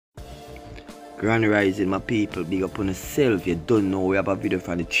Grand Rising, my people, big up on yourself. You don't know, we have a video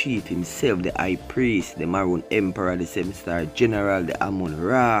from the chief himself, the high priest, the Maroon Emperor, the 7-star general, the Amon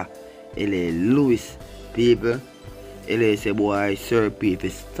Ra, L.A. Lewis. People, L.A. say, boy, sir, if you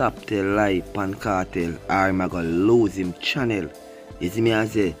stop the lie pan cartel, or I'm gonna lose him channel. You see me, I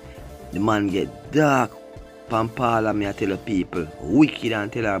say, the man get dark. Pan Paula, me I tell the people, wicked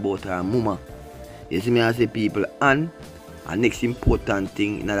and tell her about her mama. You see me, I say, people, and next important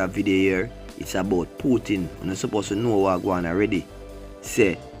thing in that video here, it's about Putin. You're not supposed to know what going on already.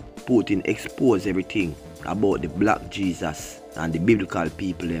 Say, Putin expose everything about the black Jesus and the biblical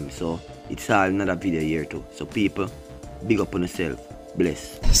people them. So, it's all another video here too. So, people, big up on yourself.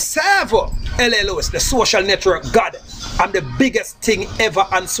 Bless. Servo L.A. Lewis, the social network god. I'm the biggest thing ever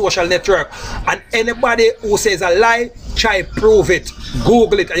on social network. And anybody who says a lie, try prove it.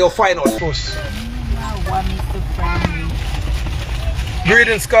 Google it and you'll find out.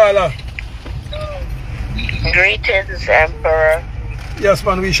 Greetings, Carla. Greetings, Emperor. Yes,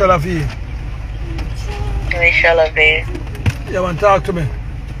 man, we shall have you. We shall have you. You want to talk to me?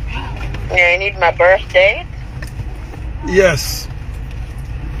 Yeah, you need my birthday? Yes.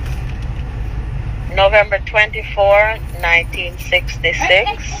 November 24,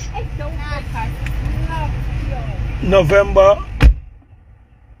 1966. November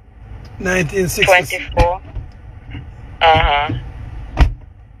 1966. 24. Uh-huh.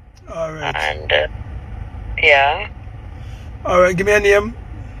 All right. And, yeah. All right, give me a name.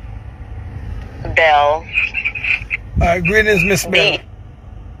 Bell. All right, greetings, Miss Bell.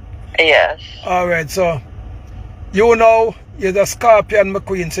 Yes. All right, so, you know, you're the Scorpion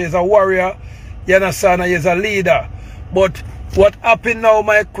McQueen, so you're a warrior, you understand, and you're a leader. But what happened now,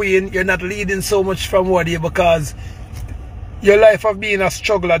 my queen, you're not leading so much from what you, because your life have been a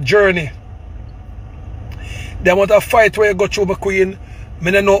struggle, a journey. The amount of fight where you go through, my queen,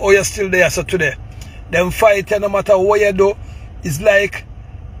 I don't know how you're still there, so today. Them fight, no matter what you do, it's like,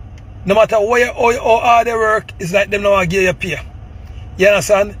 no matter what you, how hard they work, it's like them now give you pay. You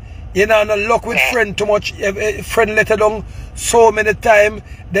understand? You know, no luck with friend too much. Friend let alone so many time.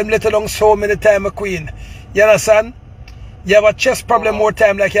 Them let alone so many time, a queen. You understand? You have a chest problem more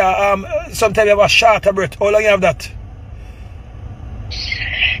time, like you sometimes you have a shorter breath. How long you have that?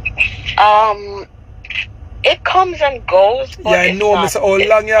 It comes and goes. But yeah, I know, Mr. How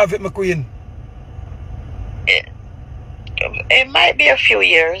long you have it, my queen? It might be a few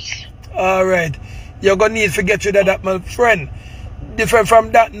years. Alright. You're gonna need to get rid of that, my friend. Different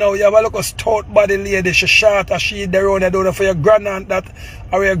from that now, you have a look of stout body lady, she short as she there on, I don't know for your grandaunt that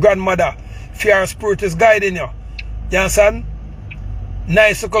or your grandmother. If your spirit is guiding you. You understand?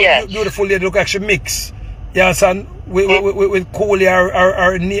 Nice look, yes. Beautiful lady, look like she mix. You understand? With coolie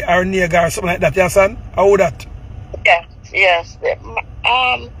or nigger or something like that, you understand? How that? Yes.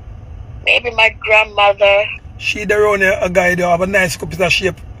 Maybe my grandmother. She there on a guy, you have a nice computer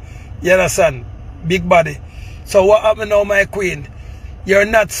shape. You understand? Big body. So what happened now, my queen? You're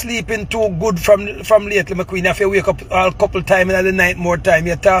not sleeping too good from lately, my queen. If you wake up a couple times in the night more time,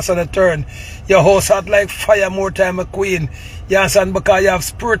 you toss on a turn. Your house hot like fire more time, my queen. You understand? Because you have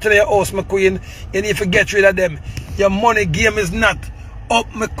spirit in your house, my queen. You need to get rid of them. Your money game is not up,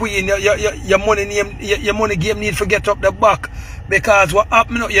 my queen. Your money game need to get up the back. Because what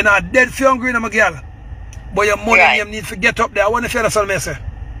happened now, you're not dead for hungry, my girl. But your money game need to get up there. I wonder if you understand me, sir.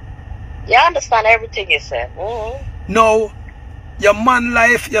 Yeah, I understand everything you said. No, your man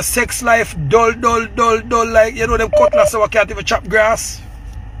life, your sex life, dull, like, you know them cutlass so I can't even chop grass.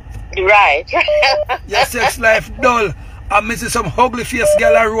 Right. Your sex life dull. I'm missing some ugly face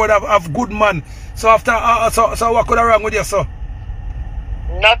girl on road of good man. So after, so what could have wrong with you, sir?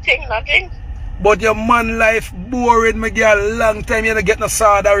 Nothing. But your man life boring, my girl. Long time you don't get no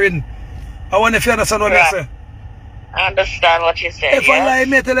soldering. I wonder if you understand what I say. I understand what you said. If I lie,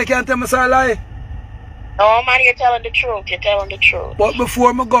 mate, you can't tell me so I lie. No, man, you're telling the truth. You're telling the truth. But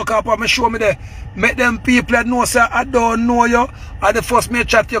before I go up and show me there, make them people that know, sir, I don't know you. I the first me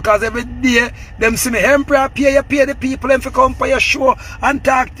chat to you, because every day, them see me, Emperor, pay the people them to come for your show and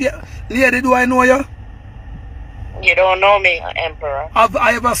talk to you. Lady, do I know you? You don't know me, Emperor. Have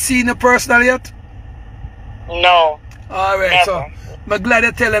I ever seen you personally yet? No. Alright, so I'm glad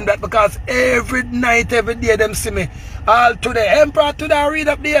you tell them that, because every night, every day them see me. All today, Emperor today I read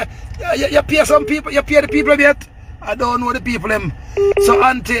up there. You pay some people, you pay the people yet? I don't know the people them. So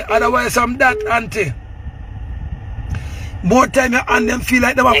auntie, otherwise I'm that auntie. More time your hand them feel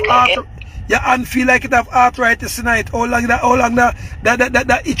like they have arthritis. Your hand feel like it have arthritis tonight. How long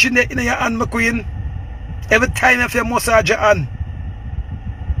that itching in your hand, my queen? Every time if you massage your hand.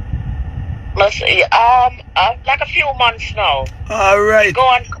 Like a few months now. Alright.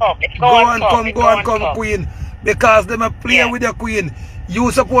 Go and come. Go and come, Queen. Because them are playing with your Queen.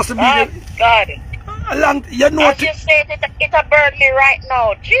 You supposed to be God. you know I just said it a burn me right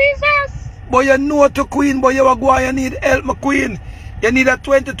now. Jesus. But you know to Queen, but you are going, you need help, my Queen. You need a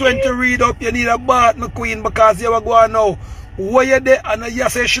 2020 read up, you need a bath, my Queen, because you are going now. Where you there and you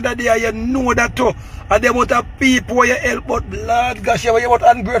say should have there, you know that too. And the amount of people where you help, but Lord gosh, you are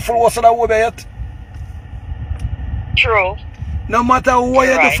ungrateful what's that over yet. True. No matter what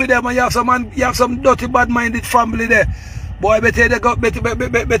you do for them, and you have some dirty bad minded family there. Boy, better they got better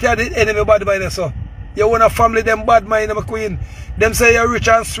the enemy bad minded, so. You want a family them bad mind, my Queen. Them say you're rich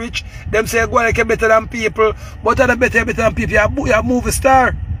and switch. Them say you're going to get better than people. But you're better than people. You're a movie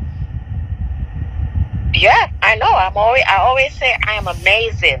star. Yeah, I know. I always say I am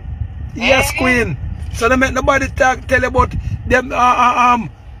amazing. Yes, Queen. So don't make nobody tell you about them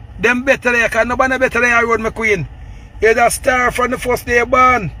them better there, because nobody better than you road, my Queen. You're the star from the first day you're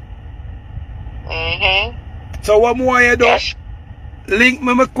born. So what more you do? Yes. Link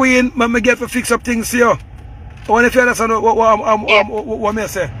me, my Queen, me get to fix up things here. I want to feel understand what I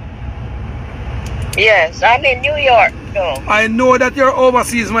say. Yes, I'm in New York, though. I know that you're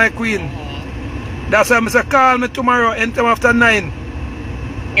overseas, my Queen. That's why I say call me tomorrow, anytime after 9.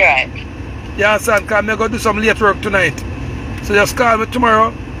 Right. Yeah, son, because I'm going to do some late work tonight. So just call me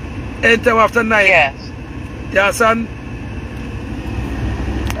tomorrow, anytime after 9. Yes. Yeah, son?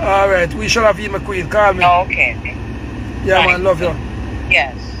 Alright, we shall have you, my Queen. Call me. Okay. Yeah, man, love you.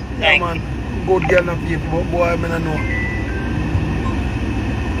 Yes. Yeah, man. Good girl and people, boy, I don't know.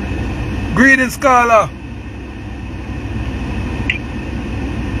 Greetings, Carla.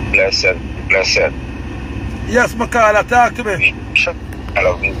 Blessed. Yes, my Carla, talk to me. I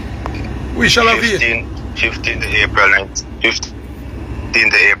love you. We shall have you. 15th April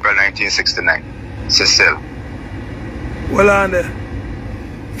 1969. Cecil. Well, on there.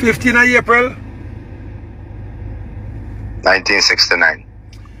 15th of April? 1969.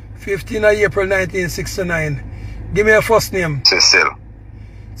 15th of April 1969. Give me your first name. Cecil.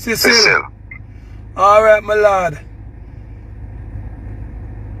 Cecil. Alright, my lord.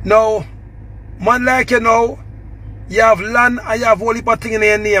 Now, man like you know, you have land and you have all heap of things in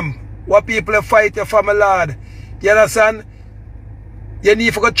your name. What people fight you for, my lord. You understand? You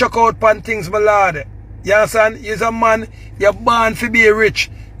need to go check out pan things, my lord. You understand? You're a man, you're born to be rich.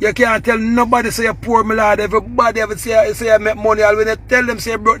 You can't tell nobody say you're poor, my lord. Everybody ever say you make money. When you tell them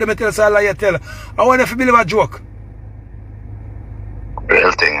say you broke, them you tell us a lie you tell. I want you to believe a joke.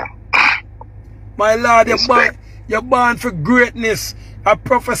 Real thing. My lord, you're born for greatness. A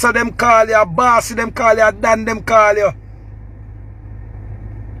professor them call you, a bossy them call you, a dan them call you.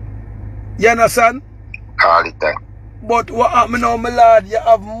 You understand? All the time. But what happened now, my lord? You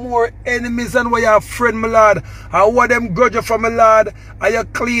have more enemies than what you have friends, my lord. And what them grudge you for, my lord? And your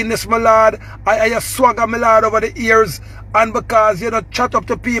cleanness, my lord. And your swagger, my lord, over the years. And because you don't chat up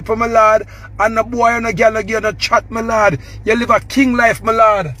to people, my lord. And the boy and the girl you don't chat, my lord. You live a king life, my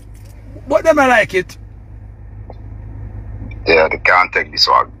lord. But them I like it. Yeah, they can't take this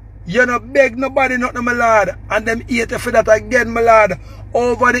one. You don't beg nobody, nothing, my lord. And them hate you for that again, my lord.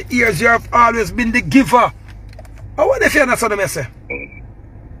 Over the years, you have always been the giver. I wonder if you understand what I say.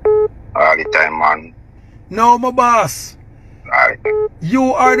 All the time, man. No, my boss. All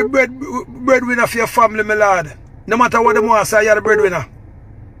You are the breadwinner for your family, my lord. No matter what the want say, you're the breadwinner.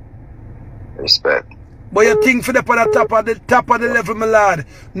 Respect. But you think for the top of the level, my lord.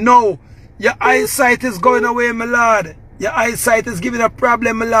 No, your eyesight is going away, my lord. Your eyesight is giving a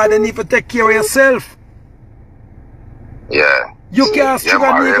problem, my lord. You need to take care of yourself. Yeah. You can't sugar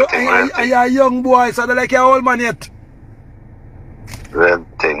nigga and you're a young boy, so they're like you're old man yet. Real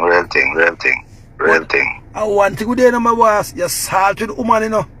thing. I want to go there, my boss. You're salt with the woman, you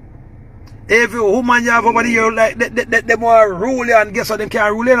know. Every woman you have over the year, like, they want to rule you, and guess what? They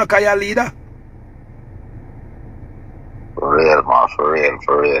can't rule you, because you're a leader. For real, man. For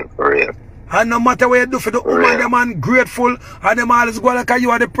real. And no matter what you do for the woman, them man grateful, and them always go like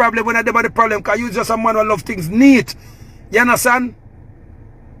you are the problem when them are the problem, because you're just a man who love things neat. You understand?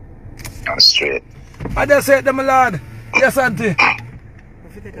 That's straight. I just said them, my lord. Yes, auntie.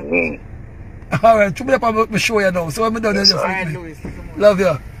 Alright, to me up and show you now. So when I'm done, just love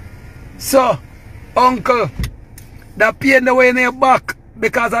you. So, uncle, that pain the way in your back,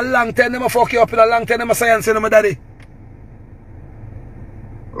 because a long time them fuck you up, in a long time them science in my daddy.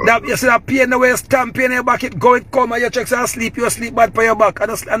 That, you see that pain the way you stamping in your back, it go, it come, and you check say sleep, you sleep bad for your back,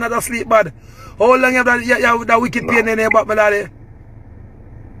 another sleep bad. How long you have that wicked pain in your back, my daddy?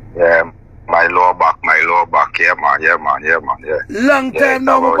 Yeah, My lower back, yeah man, yeah. Long time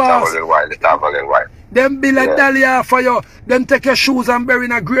now, my boss. It have a little while. Them bill a dollar for you. Them take your shoes and bury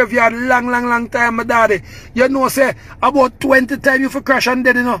in a graveyard long time, my daddy. You know, say, about 20 times you for crash and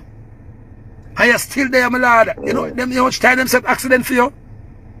dead, you know. And you're still there, my lad. You know, them, you know, much time them set accident for you.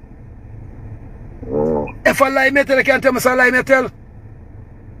 If I lie, me tell, you can't tell me, so I lie, me tell.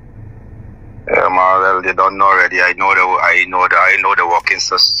 Yeah, man, well, you don't know already. I know the working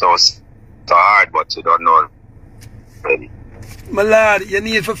so hard, but you don't know already. My lad, you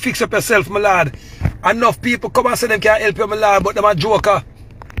need to fix up yourself, my lad. Enough people come and say them can't help you, my lad, but them a joker.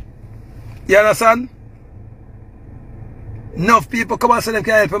 You understand? Enough people come and say them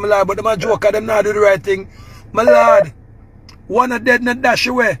can't help you, my lad, but them a joker, them not do the right thing. My lad, one of dead not dash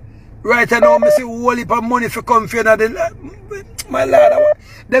away. Right now, I see a whole heap of money for come for you. My lad,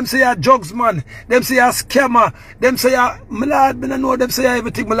 them say you're drugs, man. Them say you're a scammer. Them say you're, my lad, I don't know them say you're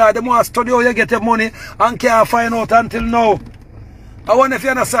everything, my lad. Them want to study how you get your money and can't find out until now. I wonder if you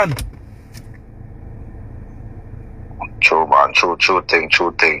understand. True, man. True thing,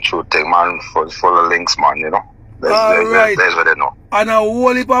 man. Full of links, man, you know. That's what they know. And a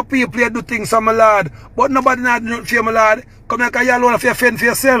whole heap of people do things, my lad. But nobody not do nothing for you, my lad. Come here, you alone if you fend for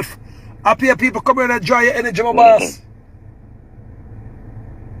yourself. I pay people come here and enjoy your energy, my boss.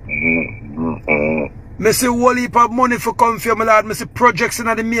 Me see a whole heap of money for come for you, my lad. Me see projects in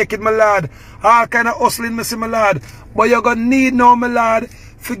the making, my lad. All kind of hustling, me see, my lad. But you're going to need now, my lad,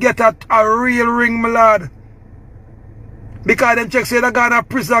 to get a real ring, my lad. Because them checks say they're gone to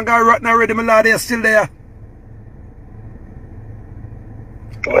prison and got rotten already, my lad. They're still there.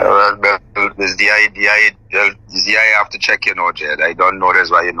 Well, this the I have to check, you know, Jed. I don't know that's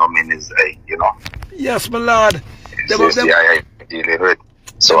why you know me is, you know. Yes, my lad. It's the I dealing with.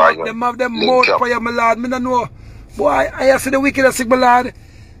 So them have them mouth for you, my lad. Me don't know. Boy, I see the wickedest thing, my lad.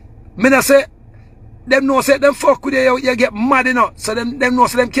 Me not say, them know say them fuck with you get mad, you know. So them know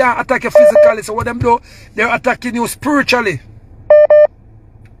say them can't attack you physically. So what them do, they're attacking you spiritually.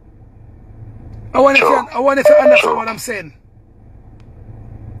 I wonder if you understand what I'm saying.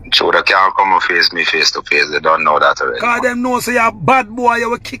 So they can't come and face me face to face. They don't know that already. Because them know say you're a bad boy, you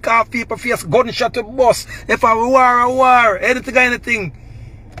will kick off people face, gunshot to bus. If I war, anything.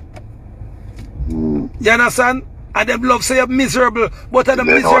 You understand? And them love say you're miserable. But I'm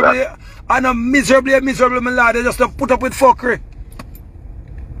miserably, my lad. They just don't put up with fuckery.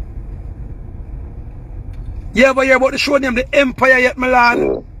 You ever hear about the show name The Empire yet, my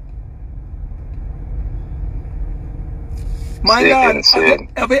lad? My lad,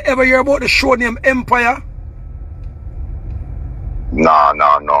 have you ever heard about the show named Empire? No.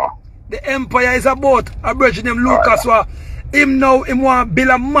 The Empire is about a brother named Lucas. Him now, him want to build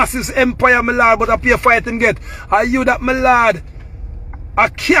a massive empire, my lad, but I pay fight him get. Are you that, my lad? A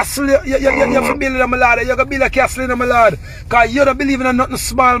castle, you have to build it, my lad. You have to build a castle, my lad. Because you don't believe in nothing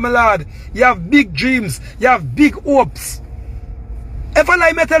small, my lad. You have big dreams. You have big hopes. If I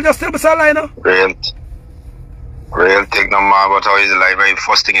lie, metal, just tell me so lie now. Real thing, no man, but how is it like when you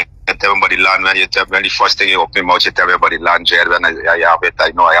first thing you tell everybody land, when the first thing you open your mouth, you tell everybody land, Jed, when I have it,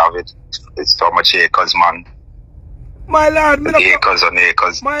 I know I have it. It's so much acres, man. My lad, acres on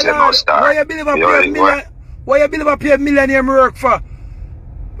acres, my lad, why you believe I pay a millionaire work for?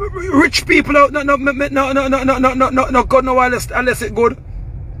 Rich people out, no good, no unless it good.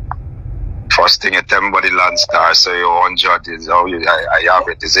 First thing you tell everybody land star, so you 100 is how I have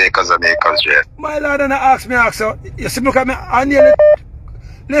it. It's acres and acres, yeah. My lad, and I ask you, you see, look at me, I nearly,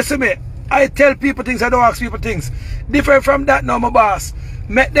 listen me, I tell people things, I don't ask people things. Different from that now, my boss.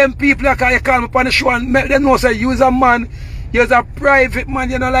 Make them people like you call me on the show and make them know say you is a man, you is a private man,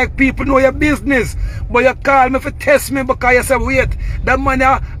 you know, like people know your business. But you call me for test me because you say, wait, that man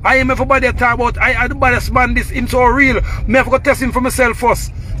I am everybody talk about, I the baddest man, this him so real. Me have to test him for myself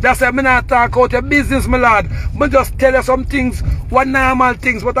first. That's why I not talk about your business, my lad. I just tell you some things, what normal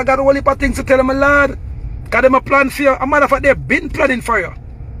things, but I got a whole heap of things to tell you, my lad. Because them a plan for you. A matter of fact, they've been planning for you.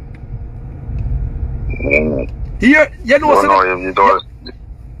 Here, you know,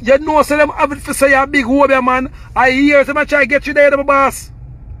 you know, so them have it for say you're a big warrior, man. I hear them try to get you there, my boss.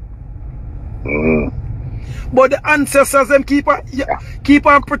 But the ancestors, them keep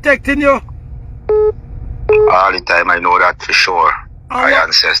on protecting you. All the time, I know that for sure. My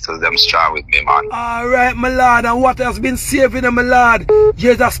ancestors, them strong with me, man. Alright, my lad, and what has been saving them, my lad?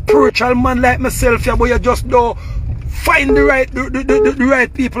 You're a spiritual man like myself, yeah, but you just don't find the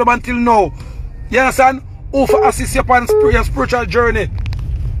right people until now. You understand? Who for assist you upon your spiritual journey.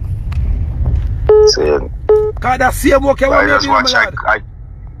 Same. Because that same work you want me to do, my lad.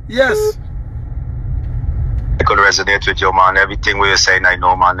 Yes. I could resonate with you, man. Everything we're saying, I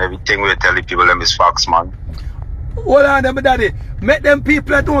know, man. Everything we're telling people, them is facts, man. Hold on, them daddy. Make them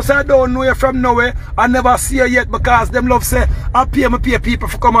people that don't know you from nowhere and never see you yet because them love say, I pay people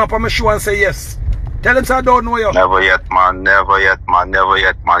for come up on my show and say yes. Tell them so I don't know you. Never yet, man. Never yet, man. Never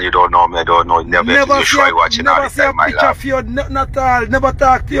yet, man. You don't know me. I don't know. Never yet. You sure watching all the time, my lad. Never see a picture of you, not all. Never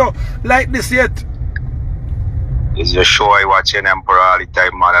talk to you like this yet. Is your show I watching Emperor all the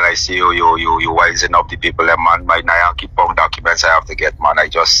time, man, and I see you wising up the people, man. My Yankee Punk documents I have to get, man. I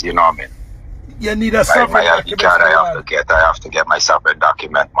just, you know what I mean. You need a sovereign document. I have to get my sovereign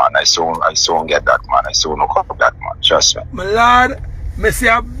document, man. I soon get that, man. I soon hook up that, man. Trust me. My lord, I see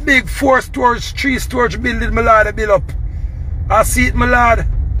a big 4-storage, 3-storage building, my lord, I build up. I see it, my lord.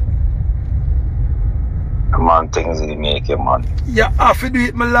 Man, things they make you, man. You have to do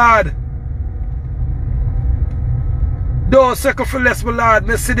it, my lord. Don't second for less, my lord.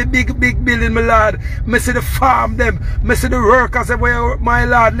 I see the big building, my lord. I see the farm them. I see the workers everywhere, my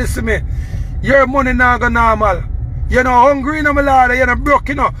lord. Listen to me. Your money now go normal. You're not hungry, you know, my lord. You're not broke,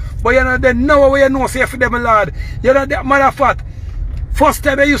 you know. But you're not there now where you know say for them, my lord. You're not that matter of fact. First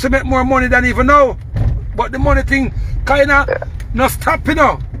time I used to make more money than even now. But the money thing kinda not stop, you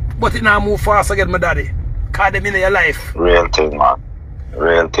know. But it now move fast again, my daddy. Cause them in your life. Real thing, man.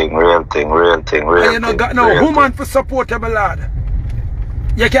 Real thing. And you not got no woman for support you, my lord.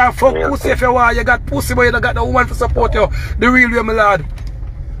 You can't fuck pussy if you want. You got pussy, but you don't got no woman for support you. The real way, my lord.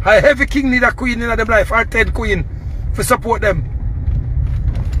 A heavy king need a queen in their life, or 10 queen for support them.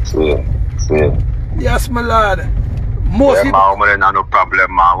 See. Yes, my lord. Most people. Woman is not no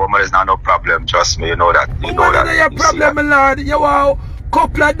problem, man. Woman is not no problem. Trust me, you know that. You know that. Your problem, my lord. You want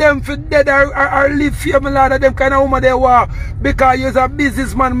couple of them for dead or live here, my lord. Them kind of woman they want because you're a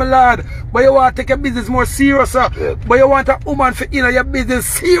businessman, my lord. But you want to take your business more serious, sir. Yeah. But you want a woman for in your business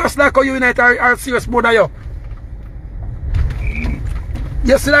serious like how you in it are serious more than you.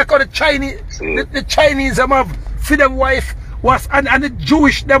 You see like how the Chinese, the Chinese them have for them wife was and the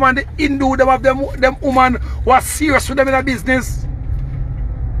Jewish them and the Hindu them have them woman was serious with them in a business.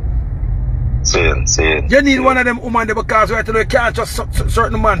 You need one of them woman there because right now you can't trust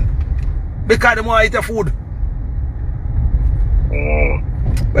certain man because they want to eat the food.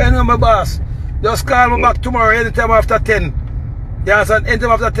 But anyway, my boss, just call me back tomorrow anytime after 10. Yes, and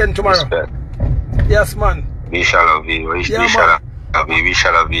anytime after 10 tomorrow. Respect. Yes, man. We shall have you. We shall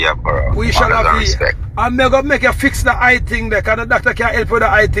have you, bro. We shall have you. I'm going to make you fix the eye thing there because the doctor can't help with the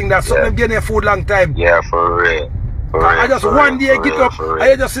eye thing there. Something getting your food long time. Yeah, for real. I just one day get up and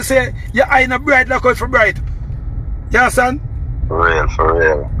you just say your eye not bright like it's for bright. Yeah, son? For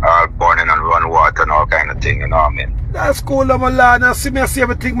real. All burning and run water and all kind of thing, you know what I mean? That's cool, my lord. Now see me see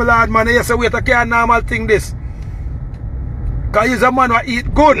everything, my lord, man. You say wait, I can't normal thing this. Because you're a man who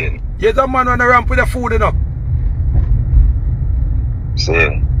eat good. You're a man who ramp with the food, you know. See,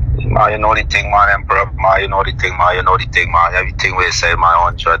 man, you know the thing, man, Emperor, man, you know the thing, man. Everything we say, my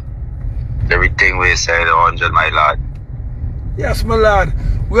 100. Everything we say, the 100, my lord. Yes, my lord.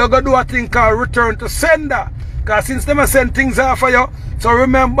 We're going to do a thing called return to sender. Because since them send things out for you, so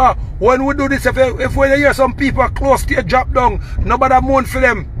remember, when we do this, if when you hear some people close to you drop down, nobody moan for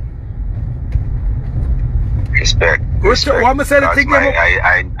them. Respect. What am I saying?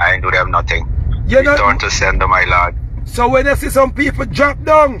 I ain't do them nothing. Return to sender, my lord. So when you see some people drop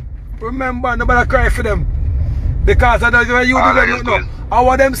down, remember, nobody cry for them. Because I don't know you do them no. I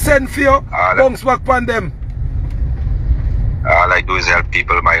want them send for you, bounce back on them. All I do is help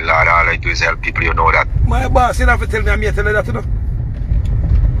people, my lord. All I do is help people, you know that. My boss, you don't have to tell me I'm here to tell you that, you know.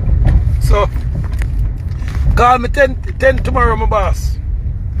 So, call me 10 tomorrow, my boss.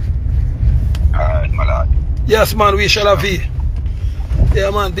 Alright, my lord. Yes, man, we shall have you. Yeah,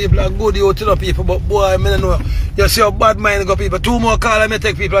 man, people are good, you to know people, but boy, I don't know. You see how bad mind go people. 2 more calls, I may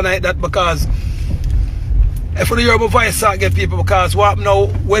take people like that because if you hear my voice, I get people because what now,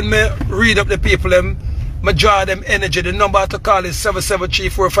 when me read up the people, them, I draw them energy. The number to call is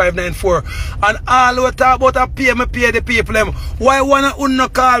 773-4594. And all we talk about I pay the people them. Why wanna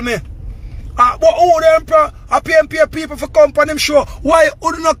not call me? But who the emperor? I pay people for company show. Why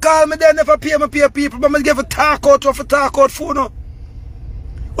would not call me then if I pay people? But I give a talk out or for talk out phone. No?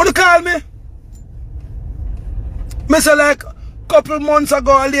 Would you call me? Me say like couple months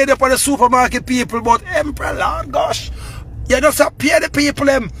ago I laid up on the supermarket people but emperor Lord gosh. You just pay the people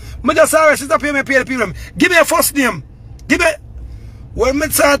them. Me just arrest to pay the people them. Give me a first name. Give me when me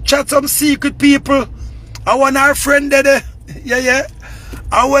start chat some secret people, I want our friend there. Yeah.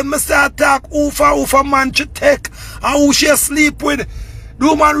 And when me start talk who for man she take and who she sleep with,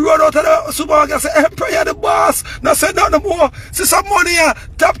 the man run out of the supermarket and say, Emperor, you're the boss. Now say nothing more. See some money here.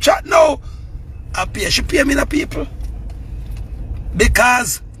 Top chat now. I pay. She pay me the people.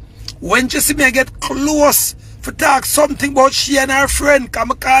 Because when she see me get close for talk something about she and her friend, come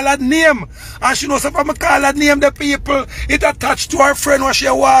call her name. And she knows if I call her name, the people, it attached to her friend what she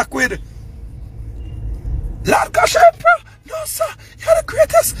walk with. Lord gosh, Emperor. No, sir. You're the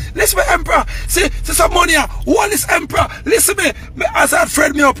greatest. Listen me, Emperor. See some money here. Who is Emperor? Listen me. As I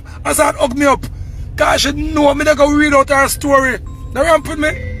friend me up. As I hug me up. Cause she know me, they go read out her story. Don't ramp with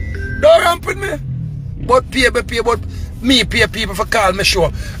me. Don't ramp with me. But pay, but me pay people for call me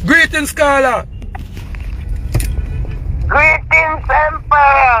sure. Greetings, caller. Greetings,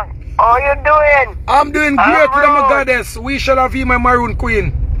 Emperor. How you doing? I'm doing great with my goddess. We shall have you, my maroon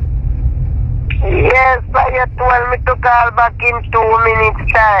queen. Yes, but you told me to call back in 2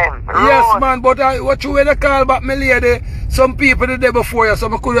 minutes time. Yes, man, but what you when you call back, my lady, some people the day before you,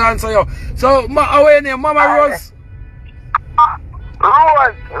 so I couldn't answer you. So, how are your name? Mama Rose?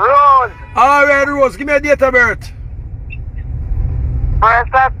 Rose. Alright, Rose, give me a date of birth.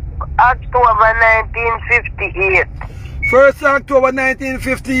 1st October 1958. 1st October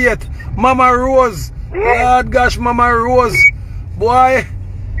 1958. Mama Rose. Yes. Lord gosh, Mama Rose. Boy,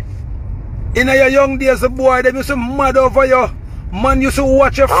 in your young days, boy, they used to mad over you. Man used to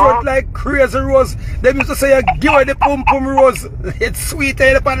watch your front like crazy, Rose. They used to say, give her the pum pum, Rose. It's sweet,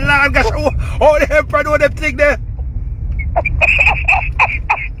 Lord gosh. Oh, the Emperor know them thing there.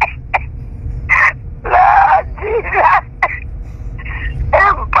 Lord Jesus.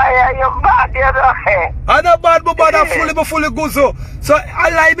 Empire, you bad, you know. I'm not bad, but bad, I'm fully good. So I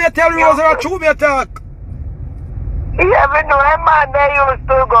lie me tell Rose or true me talk. You ever know a man they used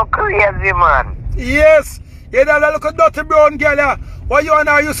to go crazy, man? Yes. You know that little dirty brown girl why you and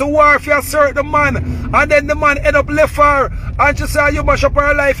I used to war for a certain man, and then the man end up left her and she said you mash up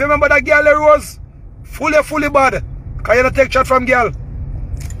her life. Remember that girl Rose? Fully bad. Can you not take shot from girl?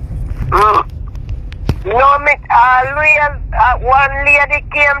 No, me always one lady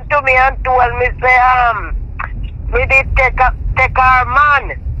came to me and told me say me did take her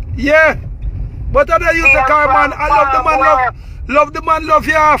man. Yeah. But I don't use the car man. I love the man love the man love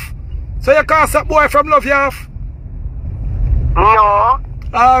you half. So you can't stop boy from love you half? No.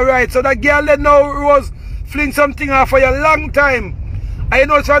 Alright, so that girl that now Rose fling something off for a long time. And you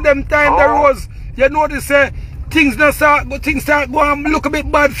know from them time the Rose, you notice things not start, but things start going look a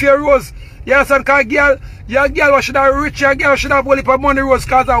bit bad for your Rose. You understand? Because girl, your girl should have rich, your girl should have a whole heap of money, Rose,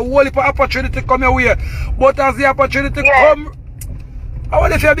 because a whole heap of opportunity come your way. But as the opportunity come, I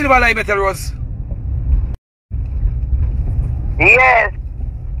wonder if you believe a lie, better Rose. Yes.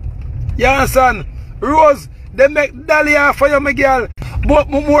 You understand? Rose, they make Dahlia for you, my girl. But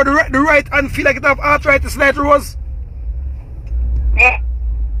more the right hand feel like it have arthritis like Rose. Yeah.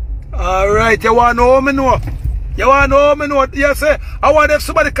 Alright, you want to know me know? You want to know me know? You say, I want if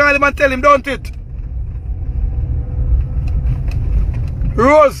somebody call him and tell him, don't it?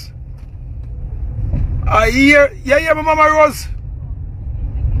 Rose. You hear my mama Rose?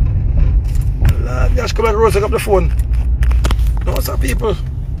 Lord, just come back, Rose, pick up the phone. No, what's up, people?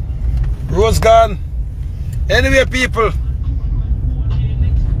 Rose gone. Anyway, people.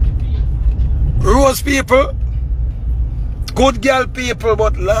 Rose people. Good girl people,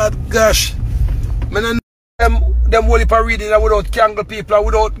 but Lord gosh. I don't know them whole heap of reading without kangle people and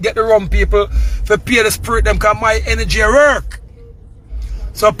without get the rum people for pay the spirit them because my energy work.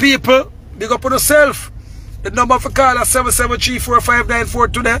 So people, big up on yourself. The number for call is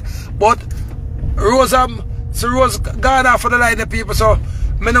 773-4594 today. But Rose Rose gone off for the line of people, so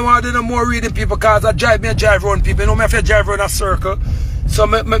I don't want to do no more reading people because I drive around people. You know me if I drive around a circle. So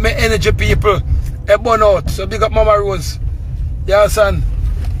my energy people they burn out. So big up Mama Rose. You understand?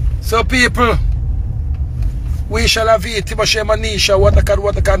 So people, we shall have it, Timoshe Manisha, what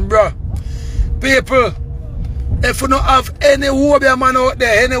I can, bro. People, if you don't have any warrior man out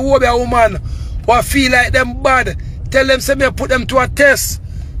there, any warrior woman who feel like them bad, tell them say me put them to a test.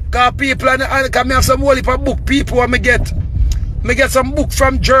 Because people, and can me have some whole heap of book people what me get. Me get some book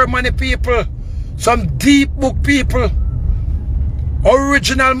from Germany people. Some deep book people.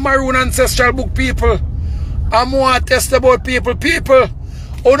 Original maroon ancestral book people. I'm more test about people. People,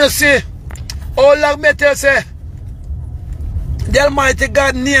 wanna see, how long me tell say, the Almighty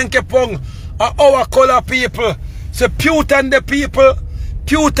God name kepong are our color people. So Putin the people.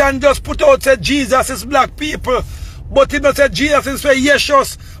 Putin just put out say Jesus is black people. But he not say Jesus is for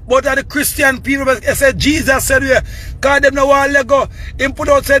Yeshus. But the Christian people say Jesus said we. God them no want let go. He put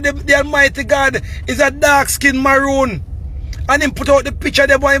out say the Almighty God is a dark skin maroon. And he put out the picture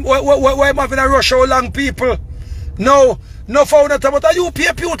of why I'm having a rush how long people. No found that. But are you pay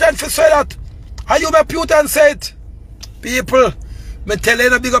Putin for say that? Are you make Putin say it? People, me tell you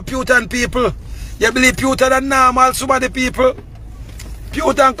the bigger Putin people. You believe Putin and normal some of the people?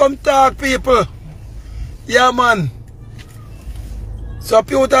 Putin come talk people. Yeah man. So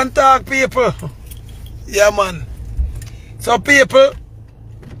Putin talk people. Yeah man. So people.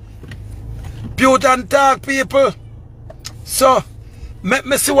 Putin talk people. So let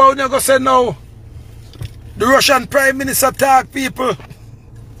me see what we're going to say now. The Russian Prime Minister talk people.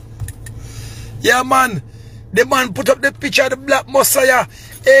 Yeah man. The man put up the picture of the Black Messiah,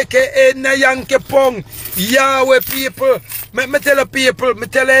 aka Nyanke Pong. Yahweh people. Me tell the people, me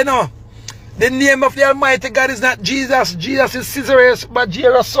tell you now. The name of the Almighty God is not Jesus. Jesus is Caesar's, but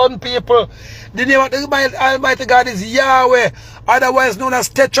Jesus' son people. The name of the Almighty God is Yahweh, otherwise known as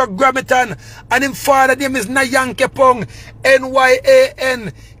Tetragrammaton. And his father name is Nyanke Pong.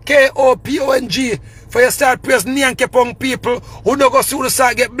 Nyankopong. For you start praising Nyanke Pong people who don't go soon to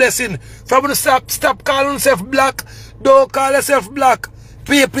start get blessing. From you stop calling yourself black. Don't call yourself black.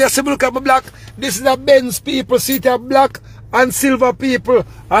 People, you see, look at me black. This is a Benz people. See it black and silver people.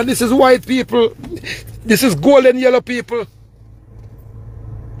 And this is white people. This is gold and yellow people.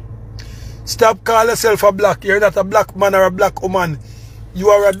 Stop calling yourself a black. You're not a black man or a black woman. You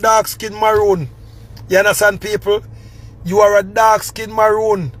are a dark skin maroon. You understand people? You are a dark skin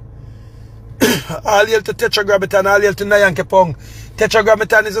maroon. All hail to Tetragrammaton, all hail to Nyanke Pong.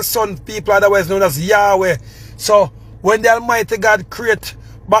 Tetragrammaton is a son people, otherwise known as Yahweh. So when the Almighty God create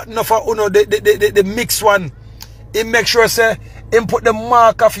but enough for the mixed one, he make sure say him put the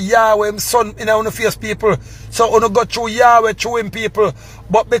mark of Yahweh, him son in our face people. So uno go through Yahweh through him people.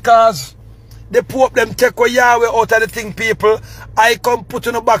 But because the Pope them take away Yahweh out of the thing people, I come put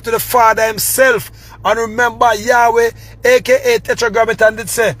on back to the Father himself. And remember Yahweh, aka Tetragrammaton, did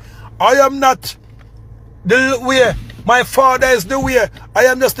say, I am not the way. My Father is the way. I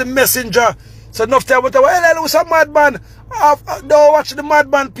am just the messenger. So enough time with well, who's a madman? Don't watch the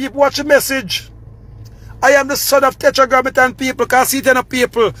madman people, watch the message. I am the son of Tetragrammaton people, because see it in the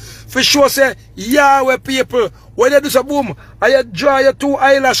people. For sure say, Yahweh people. When you do some boom, I draw your two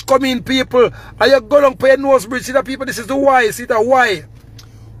eyelash coming people. I go down for your nose bridge. See the people, this is the why. See the why.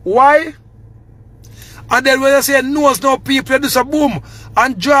 Why? And then when you say nose now people, you do some boom.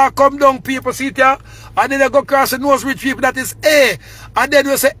 And draw come down people, see it here. And then you go across the nose bridge people, that is A. And then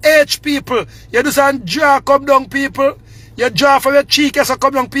you say H people. You do some draw come down people. You draw from your cheek, you say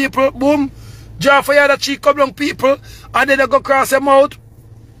come down people. Boom. Draw for your other cheek, come down people. And then you go across your mouth.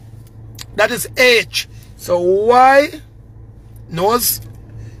 That is H. So Y, nose,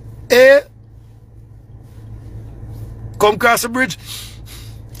 A, come across the bridge.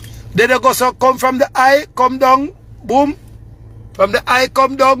 Then you go so come from the I, come down, boom. From the I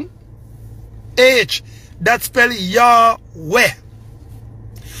come down, H. That spell Yahweh.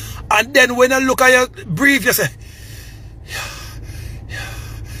 And then when you look at your breathe, you say,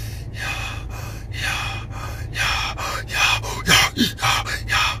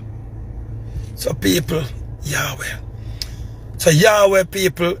 So people, Yahweh. So Yahweh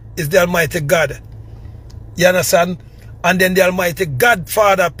people is the Almighty God. You understand? And then the Almighty God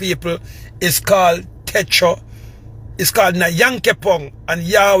Father people is called Tetra. It's called Nyanke Pong. And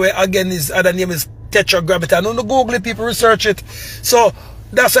Yahweh again, his other name is Tetragrammaton. On the Google people research it. So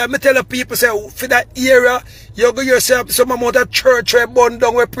that's why I tell the people say for that era, you go yourself some amount of church where burn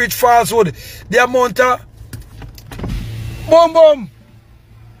down where preach falsehood. The amount of boom boom.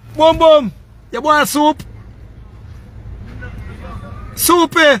 Boom boom. You want soup?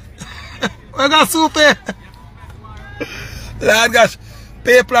 Soupy. We got soupy. Lord gosh,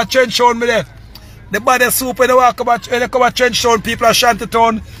 people are trench on me there. The body soup when they walk about, when they come at trench town, people are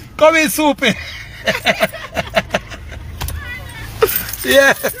Shantytown. Come in soupy.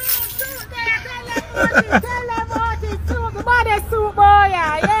 Yeah.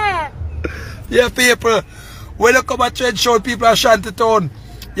 Yeah, people. When they come at trench town, people are Shantytown.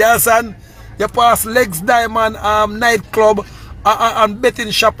 Yes, and you pass Legs Diamond nightclub and betting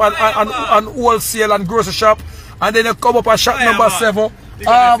shop and wholesale and grocery shop. And then you come up at shop number 7.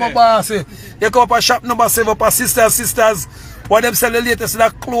 My boss. You come up at shop number 7 for sisters. Where them sell the latest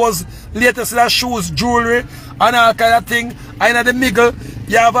clothes, latest shoes, jewelry, and all kind of thing. And in the middle,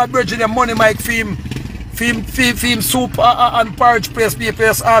 you have a bridge in the money mic theme soup and porridge place. People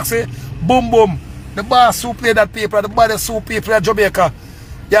just ask you, boom boom. The bar soup play that paper, the body soup people in Jamaica.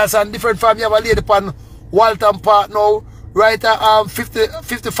 Yes, and different from you have a lady upon Walton Park now, right at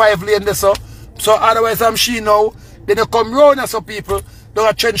 55 lane there, so otherwise I'm she now. Then you come round and some people, they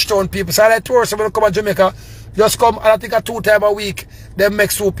are trench town people. So I like tourists when you come to Jamaica, just come and I think 2 times a week, they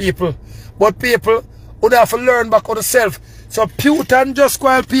make soup people. But people who have to learn back on themselves. So Putin just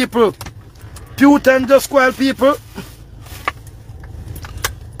square people. Putin just square people.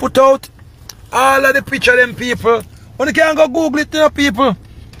 Put out All of the picture of them people. When you can go Google it, you know, people.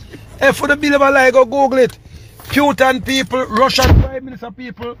 If for the bill of a lie, go Google it. Putin people, Russian Prime Minister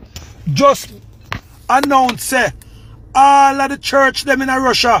people, just announced, say, all of the church them in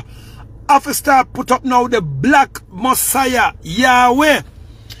Russia have to start put up now the Black Messiah, Yahweh.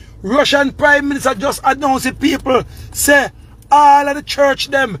 Russian Prime Minister just announced the people, say, all of the church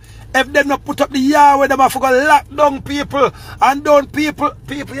them, if they not put up the Yahweh, they have to go lock down people. And down people,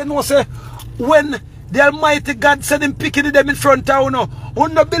 you know, say, when the Almighty God said him picking them in front of you, who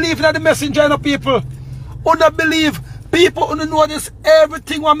not believe in the messenger, no people. Who not believe, people who know this,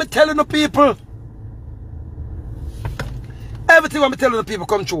 everything what I'm telling the people. Everything what I'm telling the people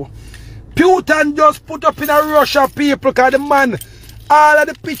come true. Putin just put up in a Russia people, because the man, all of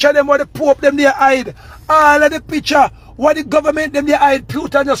the picture them what the Pope them they hide, all of the picture what the government them they hide,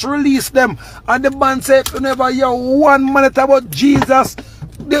 Putin just released them. And the man said, you never hear one minute about Jesus,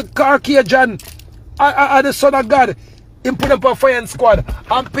 the Caucasian, the Son of God. He put them on fire squad.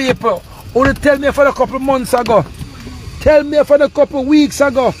 And people who tell me for a couple months ago, tell me for a couple weeks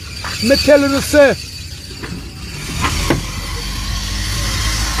ago, me tell you to say,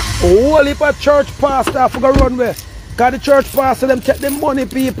 whole heap of church pastor for go run with. Because the church pastor them take the money,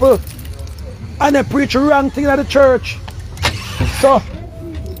 people, and they preach wrong thing at the church. So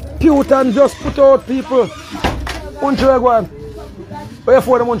Putin just put out people. Munchi, go on. Where your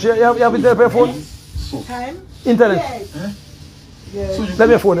phone, Munchi? You have internet for your phone? Time? Internet. Yes. Yes. So you Let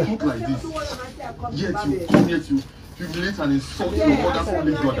me phone it. talk like this. Yet you come here to humiliate and insult your mother's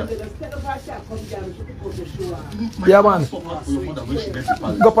only brother. Yeah, man. Stop her for your mother when she gets to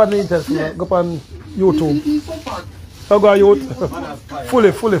palace. Go up on the internet, yeah. Go up on YouTube. He's so bad. So go on YouTube.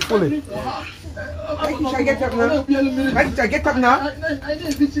 Fully. I get up now. I get up now. I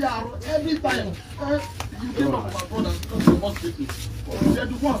didn't beat you out every time. You came up with my brother to the hospital. You're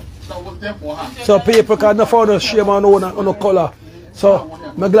the one that was there for her. So people can't afford to shame on the color. So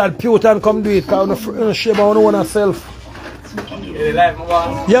I'm glad Putin come do it, because I'm shame on own self.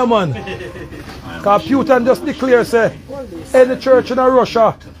 Yeah, man. Because Putin just declare, say, any church in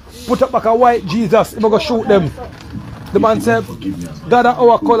Russia put up like a white Jesus, he's going to shoot them. The man said, God are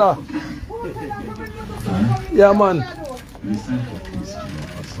our color. Yeah, man.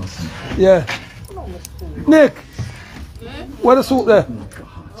 Yeah. Nick, what the suit there?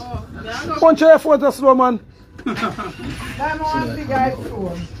 Punch your phone to slow, man. Look at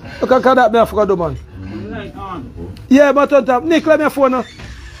that, I forgot, man. Yeah, but on top. Nick, let me phone now.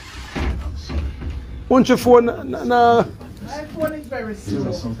 Punch your phone. My phone is very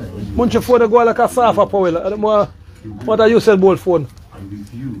slow. Punch your phone go like a safa power. What are you said about phone? I'm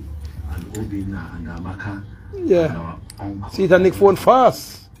with you and Obina and Amaka. Yeah. See that Nick phone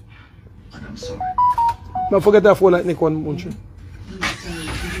fast. And I'm sorry. Don't forget that phone like Nick one, Munchi.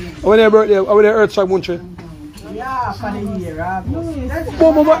 When your birthday, when your earth strike, Munchi. Yeah, for the year.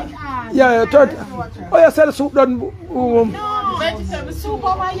 Yeah, third. Oh, you said the soup done. No, vegetable soup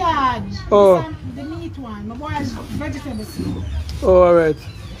over my yard. Oh. The meat one. My boy's vegetable soup. Oh, all right.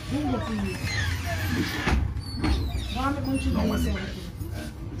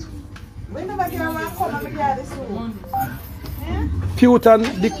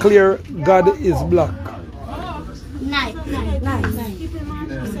 Putin declare God is black. Nice.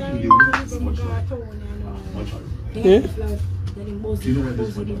 Yeah?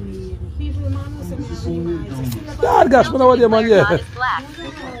 God, gosh, man, yeah.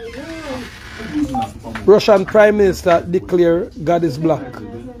 Russian Prime Minister declare God is black.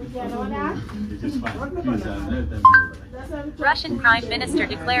 Russian Prime Minister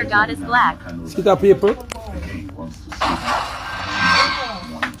declare God is black. See that, people?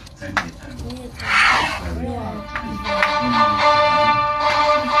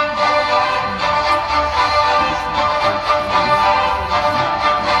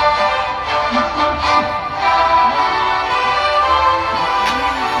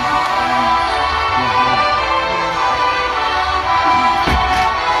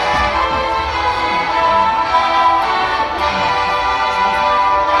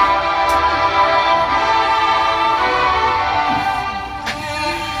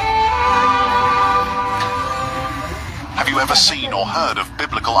 Seen or heard of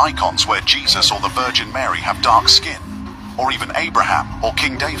biblical icons where Jesus or the Virgin Mary have dark skin, or even Abraham or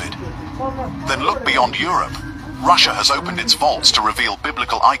King David? Then look beyond Europe. Russia has opened its vaults to reveal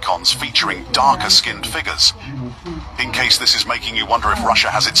biblical icons featuring darker skinned figures. In case this is making you wonder if Russia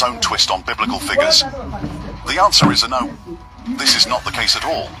has its own twist on biblical figures, the answer is a no. This is not the case at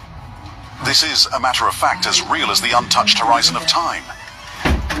all. This is, a matter of fact, as real as the untouched horizon of time.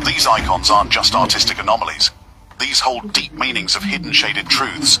 These icons aren't just artistic anomalies. These hold deep meanings of hidden shaded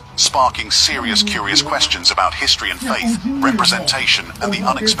truths, sparking serious curious questions about history and faith, representation, and the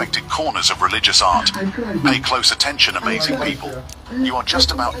unexpected corners of religious art. Pay close attention, amazing people. You are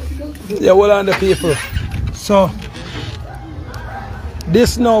just about... Yeah, well on the people. So,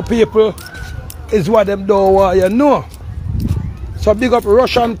 this now, people, is what them don't want you know. So big up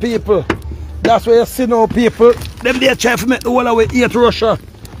Russian people. That's where you see now people. Them they try to make the whole away hate Russia.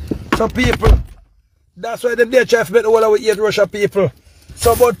 So people, that's why them they try to make the whole away hate Russia people.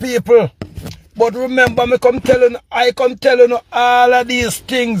 So but people, but remember I come telling you all of these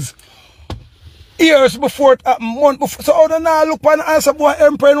things years before it happened, month before. So how do now look and answer boy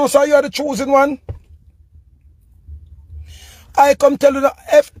Emperor and say you are the chosen one? I come tell you that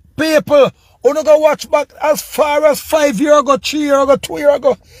if people who don't go watch back as far as 5 years ago, 3 years ago, 2 years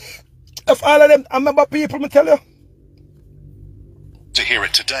ago, if all of them, I remember people, me tell you. To hear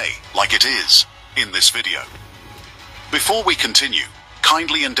it today, like it is, in this video. Before we continue,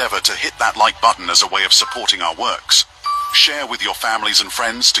 kindly endeavor to hit that like button as a way of supporting our works. Share with your families and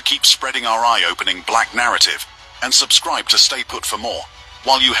friends to keep spreading our eye-opening black narrative, and subscribe to Stay Put for more,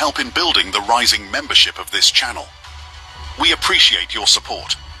 while you help in building the rising membership of this channel. We appreciate your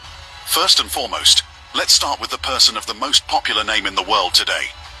support. First and foremost, let's start with the person of the most popular name in the world today,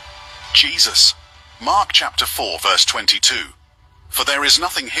 Jesus. Mark chapter 4 verse 22. For there is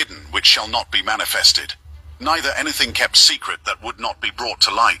nothing hidden which shall not be manifested, neither anything kept secret that would not be brought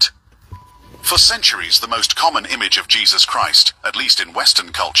to light. For centuries, the most common image of Jesus Christ, at least in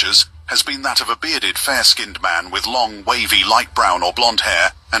Western cultures, has been that of a bearded, fair-skinned man with long, wavy, light brown or blonde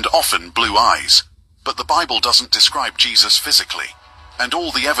hair, and often blue eyes. But the Bible doesn't describe Jesus physically, and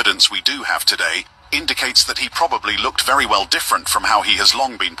all the evidence we do have today indicates that he probably looked very well different from how he has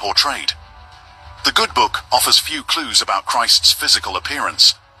long been portrayed. The Good Book offers few clues about Christ's physical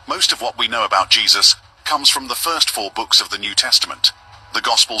appearance. Most of what we know about Jesus comes from the first 4 books of the New Testament, the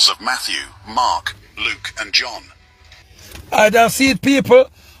Gospels of Matthew, Mark, Luke, and John. I don't see it, people.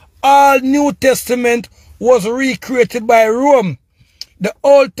 All New Testament was recreated by Rome. The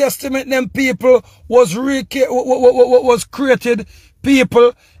Old Testament, them people, was created,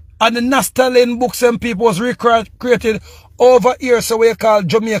 people, and the Nastalian books, them people, was recreated over here, so we call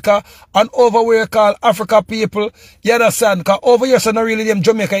Jamaica, and over where we call Africa people. You understand? Because over here, so not really name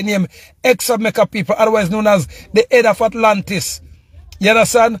Jamaica, name ex-Jamaica people, otherwise known as the head of Atlantis. You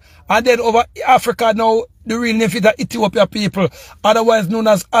understand? And then over Africa now, the real name is the Ethiopia people, otherwise known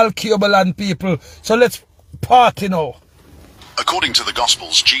as Al-Cubalan people. So let's party now. According to the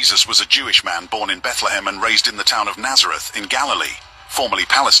Gospels, Jesus was a Jewish man born in Bethlehem and raised in the town of Nazareth in Galilee, formerly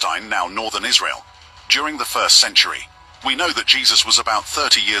Palestine, now northern Israel. During the 1st century, we know that Jesus was about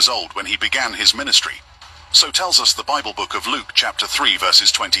 30 years old when he began his ministry. So tells us the Bible book of Luke chapter 3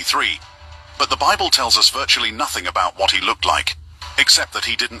 verses 23. But the Bible tells us virtually nothing about what he looked like, except that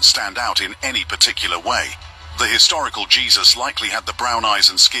he didn't stand out in any particular way. The historical Jesus likely had the brown eyes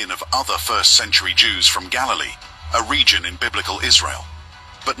and skin of other 1st century Jews from Galilee, a region in biblical Israel.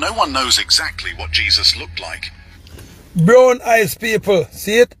 But no one knows exactly what Jesus looked like. Brown eyes people,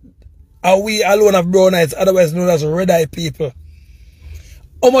 see it? And we alone have brown eyes, otherwise known as red eye people.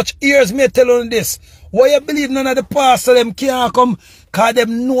 How much years me tell on this? Why you believe none of the pastor them can't come? Cause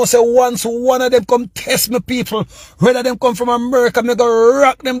them know say once one of them come test me people, whether them come from America, me go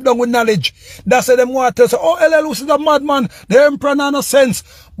rock them down with knowledge. That's why them want to say, oh, LLUS is a madman, the emperor no sense.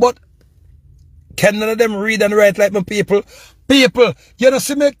 But can none of them read and write like my people? People, you know,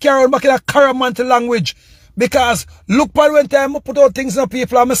 see me carry on back in a Caramanti language. Because look by when time I put out things on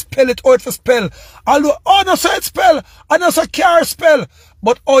people, I'm spell it out for spell. Although, oh, no, say it spell. I know say car spell.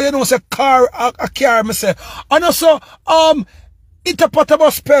 But oh, you know, say car, a car, me say. I know so,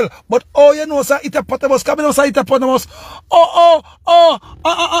 hippopotamus spell. But oh, you know, say hippopotamus, come in, say hippopotamus.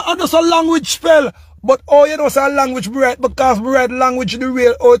 I know so language spell. But oh, you know, say language right, because we write language the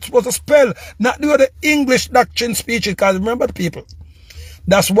real, oh, it's supposed to spell. Not the other English doctrine speech, because remember the people.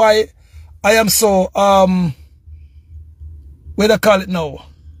 That's why I am so, what do I call it now?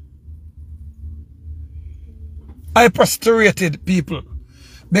 Hyper-saturated people.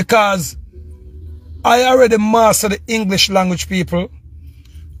 Because I already mastered the English language people.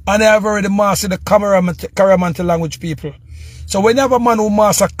 And I have already mastered the Caramanti language people. So whenever a man who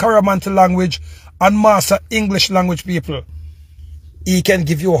master Caramanti language and master English language people, he can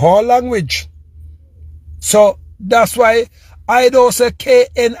give you whole language. So that's why I don't say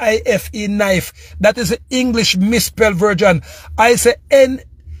K-N-I-F-E, knife. That is the English misspelled version. I say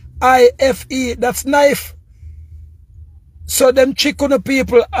N-I-F-E, that's knife. So them chick on the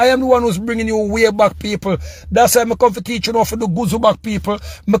people, I am the one who's bringing you way back, people. That's why I come to teach you now for the guzu back, people.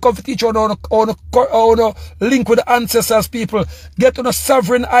 I come to teach you how to link with the ancestors, people. Get on a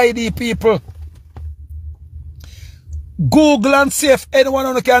sovereign ID, people. Google and see if anyone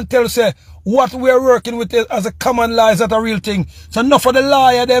on can tell say what we are working with as a common law is that a real thing. So enough for the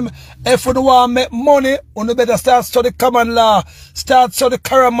liar them. If we don't want to make money, we better start study common law, start study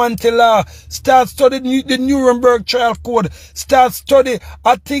Caramanti law, start study the Nuremberg trial code, start study,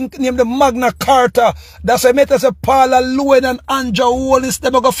 I think, named the Magna Carta. That's why I met us a Paula Llewellyn and Anja Wallis.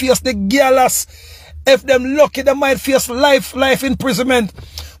 Them are going to face the gallows. If them lucky, they might face life imprisonment.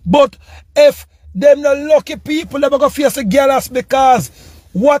 But if them not lucky people, they're going to face the gallows, because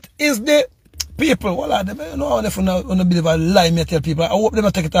what is the people? Well, I don't know if I believe a lie me tell people. I hope they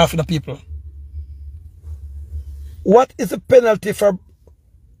don't take it off in the people. What is the penalty for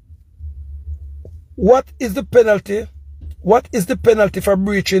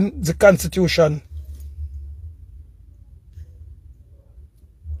breaching the Constitution?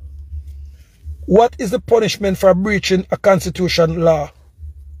 What is the punishment for breaching a Constitution law?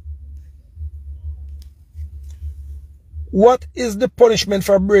 What is the punishment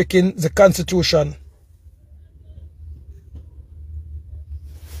for breaking the Constitution?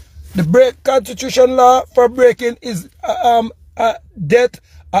 The Constitution law for breaking is death,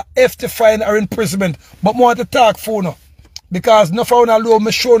 a hefty fine, or imprisonment. But I want to talk for now, because no for allow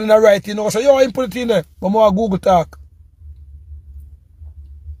me showing in the right, you know. So you put it in there, but I want Google talk.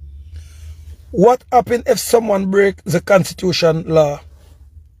 What happens if someone breaks the Constitution law?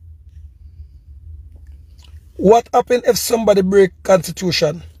 What happens if somebody break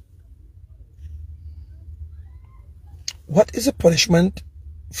Constitution? What is the punishment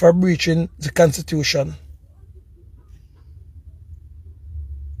for breaching the Constitution?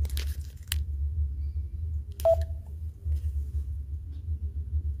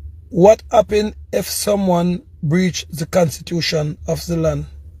 What happens if someone breach the Constitution of the land?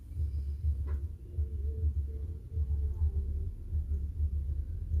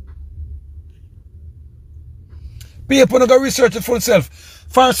 People don't go research it for themselves.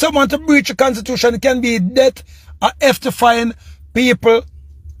 For someone to breach the Constitution, it can be death, or hefty fine, people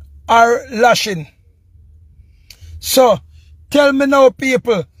are lashing. So, tell me now,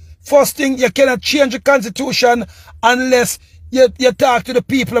 people, first thing, you cannot change the Constitution unless you talk to the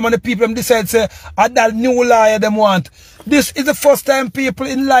people, and the people decide, say, that new law them want. This is the first time, people,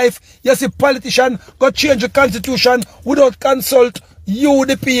 in life, you see politicians go change the Constitution without consult you,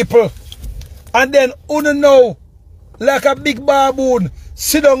 the people. And then, who don't know, like a big baboon,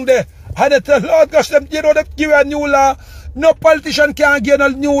 sit down there, and they tell, Lord gosh, them, you know, they give a new law. No politician can give a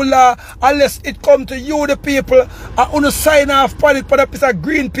new law unless it come to you, the people, and you sign off on it, put a piece of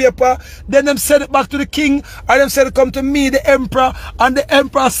green paper, then them send it back to the king, and them send it come to me, the emperor, and the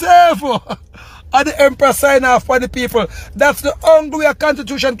emperor serve. And the emperor sign off on the people. That's the only way a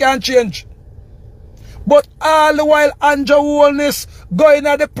constitution can change. But all the while, Anja Wallis going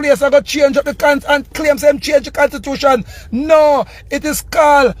at the place and go change up the and claims them change the Constitution. No, it is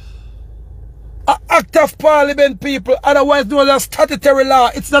called an act of parliament, people. Otherwise known as statutory law.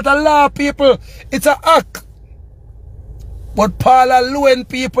 It's not a law, people. It's an act. But Paula Llewellyn,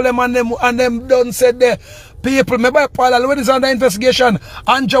 people, them and them done said there. People, remember Paula Llewellyn is under investigation.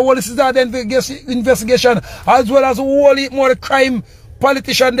 Anja Wallis is under investigation. As well as all more crime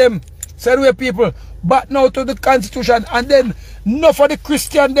politician them. Said we people. But now to the Constitution, and then no for the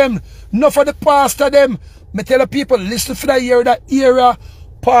Christian them, no for the pastor them. Me tell the people, listen for that era,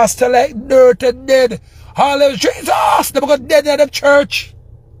 pastor like dirty dead. Hallelujah, Jesus! They got dead in them church.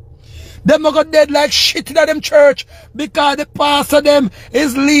 They got dead like shit in them church, because the pastor them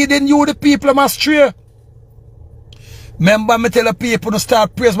is leading you, the people, astray. Remember, me tell the people to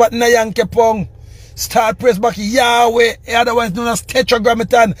start praise what Nayanke Pong. Start praise back Yahweh, otherwise known as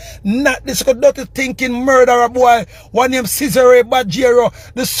Tetragrammaton. Not this dirty thinking murderer boy. One named Cesare Bajero,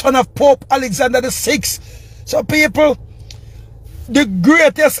 the son of Pope Alexander VI. So people, the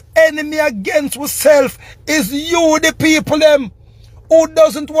greatest enemy against ourselves is you, the people them who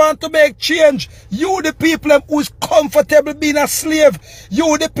doesn't want to make change. You, the people them who is comfortable being a slave.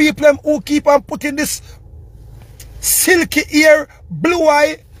 You, the people them who keep on putting this silky ear, blue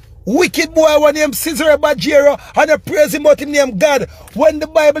eye, wicked boy one named Cesare Bajero, and they praise him about him named God. When the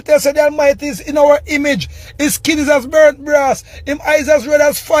Bible tells us the Almighty is in our image, his skin is as burnt brass, his eyes as red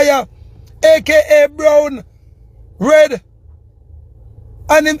as fire, aka brown, red,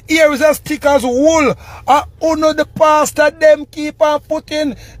 and him ears as thick as wool. And who know the pastor them keep on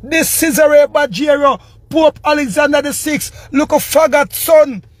putting this Cesare Bajero, Pope Alexander VI, look a faggot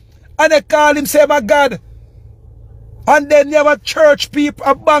son, and they call him say my God. And then you have a church people,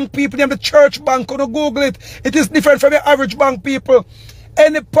 a bank people, you have the church bank. When you Google it, it is different from your average bank people.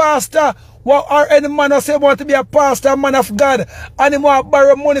 Any pastor or any man who say want to be a pastor, a man of God, and he want to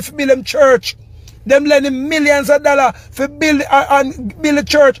borrow money for build them church. Them lending millions of dollars for build and build a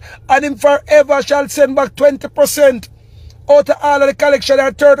church, and him forever shall send back 20% out of all of the collection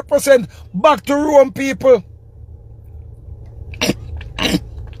and 30% back to Rome people.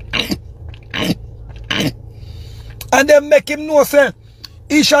 And then make him know, say,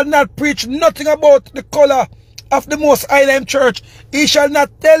 he shall not preach nothing about the color of the Most High Church. He shall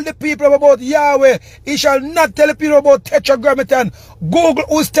not tell the people about Yahweh. He shall not tell the people about Tetragrammaton. Google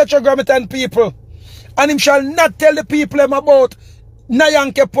who's Tetragrammaton people. And him shall not tell the people about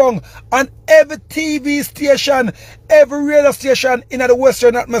Nyankopong. And every TV station, every radio station in the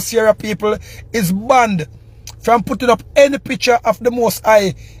Western Hemisphere people is banned from putting up any picture of the Most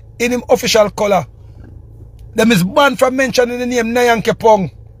High in him official color. Them is banned from mentioning the name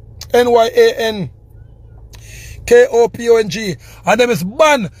Nyankopong. N-Y-A-N-K-O-P-O-N-G. And them is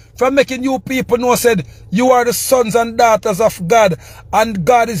banned from making you people know said you are the sons and daughters of God. And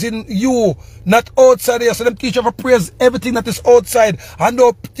God is in you, not outside here. So them teach you to praise everything that is outside. And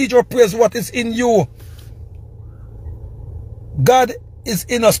don't teach you to praise what is in you. God is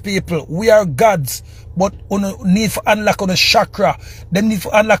in us people. We are gods. But we need to unlock on the chakra. Them need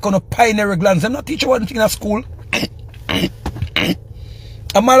to unlock on the pineal glands. Them not teach you one thing in school.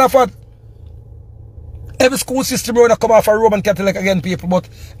 A matter of fact, every school system will come off a Roman Catholic again, people. But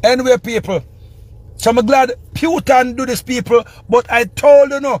anyway, people. So I'm glad Putin do this, people. But I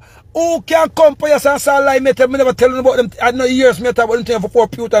told you, no, who can come for us and say lie, mate? I never tell them about them. I know years, mate, about them before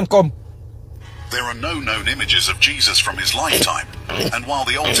Putin come. There are no known images of Jesus from his lifetime, and while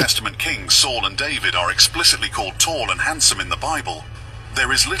the Old Testament kings Saul and David are explicitly called tall and handsome in the Bible,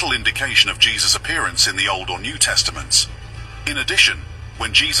 there is little indication of Jesus' appearance in the Old or New Testaments. In addition,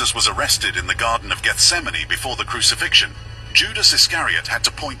 when Jesus was arrested in the Garden of Gethsemane before the crucifixion, Judas Iscariot had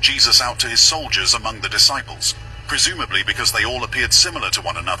to point Jesus out to his soldiers among the disciples, presumably because they all appeared similar to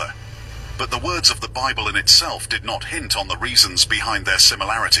one another. But the words of the Bible in itself did not hint on the reasons behind their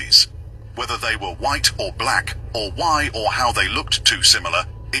similarities. Whether they were white or black, or why or how they looked too similar,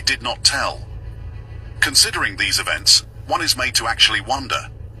 it did not tell. Considering these events, one is made to actually wonder,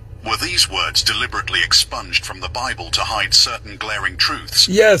 were these words deliberately expunged from the Bible to hide certain glaring truths?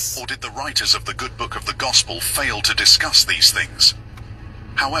 Yes. Or did the writers of the good book of the Gospel fail to discuss these things?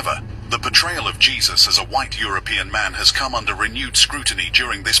 However, the portrayal of Jesus as a white European man has come under renewed scrutiny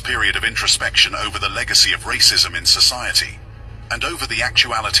during this period of introspection over the legacy of racism in society, and over the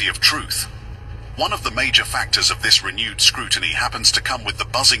actuality of truth. One of the major factors of this renewed scrutiny happens to come with the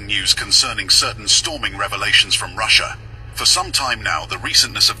buzzing news concerning certain storming revelations from Russia. For some time now, the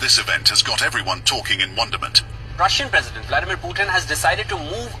recentness of this event has got everyone talking in wonderment. Russian President Vladimir Putin has decided to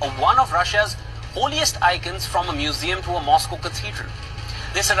move one of Russia's holiest icons from a museum to a Moscow cathedral.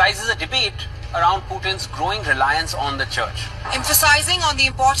 This arises a debate around Putin's growing reliance on the church. Emphasizing on the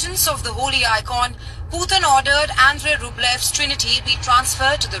importance of the holy icon, Putin ordered Andrei Rublev's Trinity be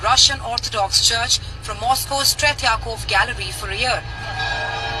transferred to the Russian Orthodox Church from Moscow's Tretyakov Gallery for a year.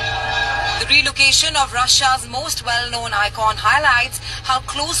 The relocation of Russia's most well-known icon highlights how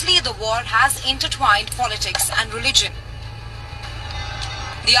closely the war has intertwined politics and religion.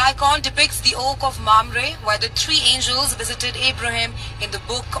 The icon depicts the oak of Mamre, where the three angels visited Abraham in the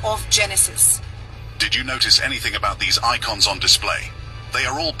book of Genesis. Did you notice anything about these icons on display? They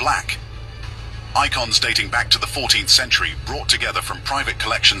are all black. Icons dating back to the 14th century, brought together from private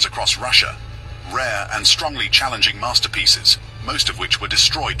collections across Russia. Rare and strongly challenging masterpieces, most of which were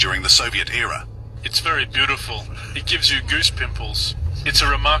destroyed during the Soviet era. It's very beautiful. It gives you goose pimples. It's a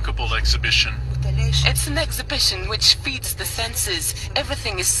remarkable exhibition. It's an exhibition which feeds the senses.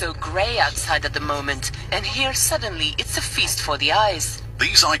 Everything is so grey outside at the moment, and here suddenly it's a feast for the eyes.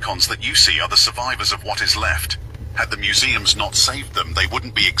 These icons that you see are the survivors of what is left. Had the museums not saved them, they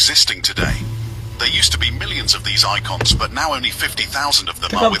wouldn't be existing today. There used to be millions of these icons, but now only 50,000 of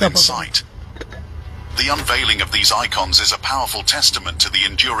them are within sight. The unveiling of these icons is a powerful testament to the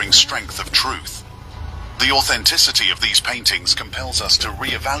enduring strength of truth. The authenticity of these paintings compels us to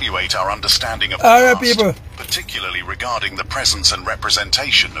re-evaluate our understanding of the past, particularly regarding the presence and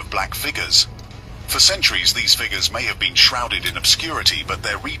representation of black figures. For centuries, these figures may have been shrouded in obscurity, but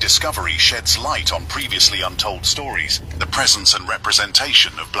their rediscovery sheds light on previously untold stories. The presence and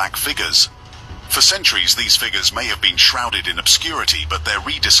representation of black figures. For centuries, these figures may have been shrouded in obscurity, but their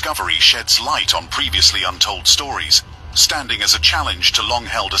rediscovery sheds light on previously untold stories, standing as a challenge to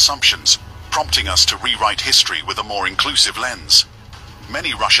long-held assumptions, prompting us to rewrite history with a more inclusive lens.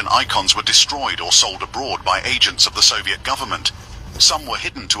 Many Russian icons were destroyed or sold abroad by agents of the Soviet government. Some were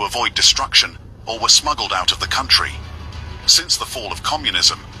hidden to avoid destruction or were smuggled out of the country. Since the fall of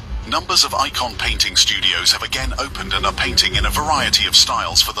communism, numbers of icon painting studios have again opened and are painting in a variety of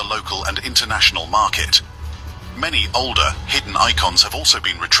styles for the local and international market. Many older, hidden icons have also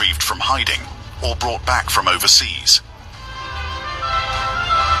been retrieved from hiding or brought back from overseas.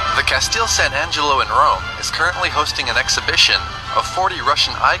 The Castel San Angelo in Rome is currently hosting an exhibition of 40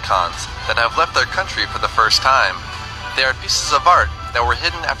 Russian icons that have left their country for the first time. They are pieces of art that were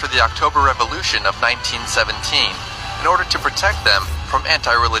hidden after the October Revolution of 1917 in order to protect them from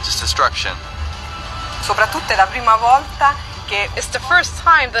anti-religious destruction. Soprattutto è la prima volta che It's the first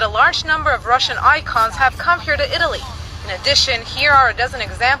time that a large number of Russian icons have come here to Italy. In addition, here are a dozen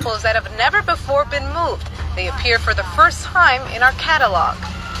examples that have never before been moved. They appear for the first time in our catalog.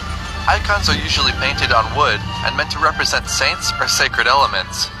 Icons are usually painted on wood and meant to represent saints or sacred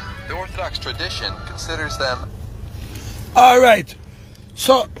elements. The Orthodox tradition considers them. Alright,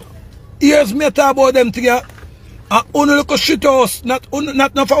 so here's me talk about them thing. Only look at shit house, not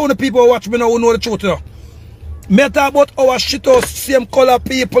for only people who watch me now who know the truth. Me talk about our shit house, same color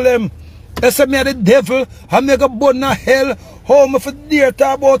people them. They say me are the devil, I make a bun of hell. How me for dare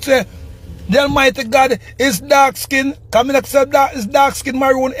talk about say the Almighty God is dark skin. Come in say that is dark skin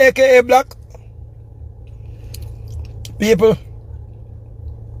maroon aka black. People.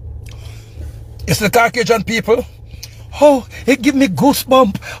 It's the Caucasian people. Oh, it give me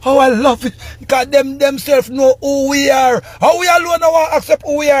goosebumps. Oh, I love it. Because them themselves know who we are. How we alone don't accept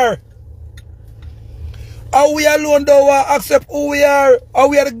who we are. How we alone don't accept who we are. How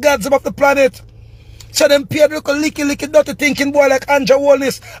we are the gods of the planet. So them pair the little licky dirty thinking boy like Anja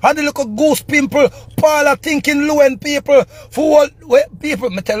Wellness and the little goose pimple Paula thinking Llewellyn people. For all people,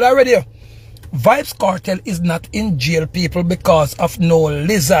 me tell you already. Vibes Cartel is not in jail, people, because of no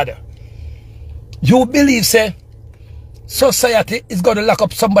lizard. You believe, say, society is going to lock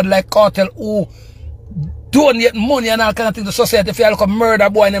up somebody like Cartel who donate money and all kind of things to society if you look a murder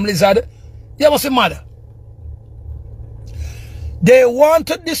boy named Lizard? You must be mad. They want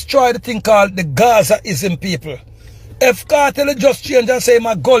to destroy the thing called the Gazaism, people. If Cartel just change and say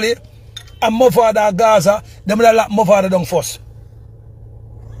my gully and move out of Gaza, they will lock move out of them first.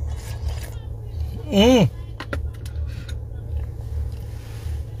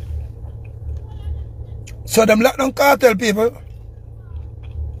 So them lock down Cartel, people.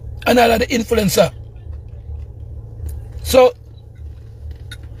 And all of the influencer. So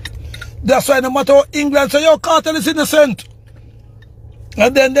that's why no matter how England say, yo, Cartel is innocent.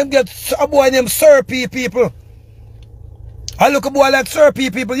 And then them get a boy named Sir P, people. I look a boy like Sir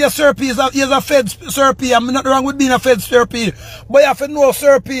P, people. Yes, Sir P is a Fed Sir P. I'm not wrong with being a Fed Sir P. But you have to know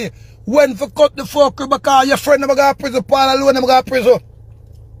Sir P when to cut the fucker because your friend never got prison, Paula Llewellyn never got prison.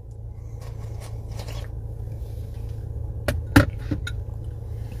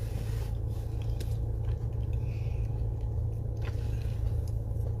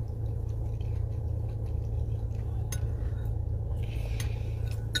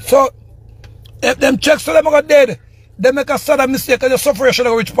 So, if them checks to them are dead, they make a sad mistake and the suffering shall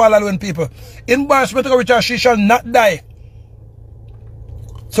go reach Paula Llewellyn, people. Embarrassment go reach her, she shall not die.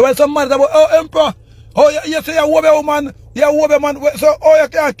 So when some man say, oh, Emperor, oh, you say you're a woman, you're a woman, so, oh, you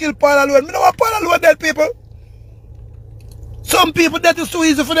can't kill Paula Llewellyn. I don't want Paula Llewellyn dead, people. Some people, that is too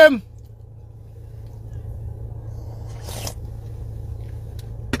easy for them.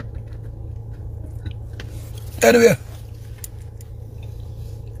 Anyway.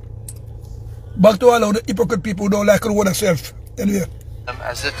 Back to all of the hypocrite people who don't like their own self. Anyway.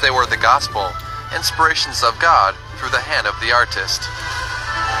 As if they were the gospel, inspirations of God through the hand of the artist.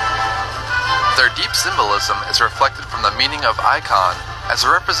 Their deep symbolism is reflected from the meaning of icon as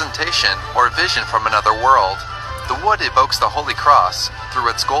a representation or vision from another world. The wood evokes the Holy Cross through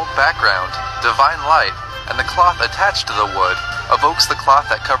its gold background, divine light, and the cloth attached to the wood evokes the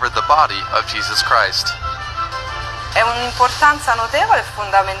cloth that covered the body of Jesus Christ.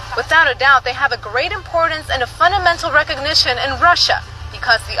 Without a doubt, they have a great importance and a fundamental recognition in Russia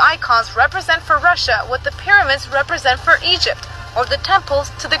because the icons represent for Russia what the pyramids represent for Egypt or the temples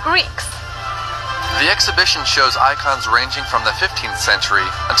to the Greeks. The exhibition shows icons ranging from the 15th century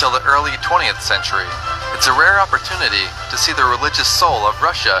until the early 20th century. It's a rare opportunity to see the religious soul of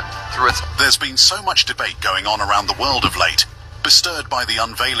Russia through its... There's been so much debate going on around the world of late, bestirred by the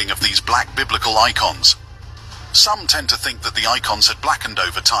unveiling of these black biblical icons. Some tend to think that the icons had blackened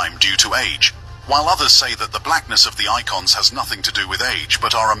over time due to age, while others say that the blackness of the icons has nothing to do with age,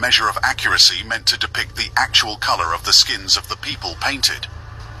 but are a measure of accuracy meant to depict the actual color of the skins of the people painted.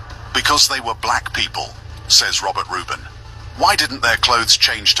 Because they were black people, says Robert Rubin. Why didn't their clothes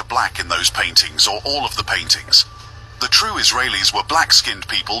change to black in those paintings, or all of the paintings? The true Israelis were black-skinned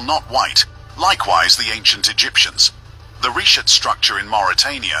people, not white. Likewise, the ancient Egyptians. The Rishat structure in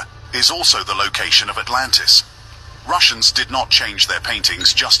Mauritania is also the location of Atlantis. Russians did not change their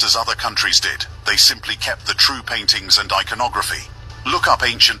paintings just as other countries did. They simply kept the true paintings and iconography. Look up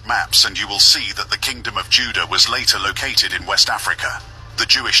ancient maps and you will see that the Kingdom of Judah was later located in West Africa. The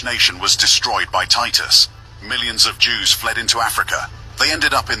Jewish nation was destroyed by Titus. Millions of Jews fled into Africa. They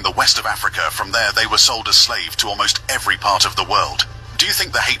ended up in the west of Africa. From there they were sold as slaves to almost every part of the world. Do you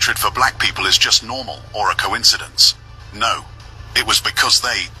think the hatred for black people is just normal or a coincidence? No. It was because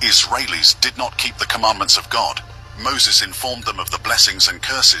they, Israelis, did not keep the commandments of God. Moses informed them of the blessings and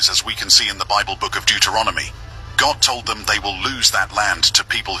curses, as we can see in the Bible book of Deuteronomy. God told them they will lose that land to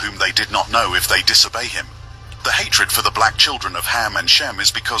people whom they did not know if they disobey him. The hatred for the black children of Ham and Shem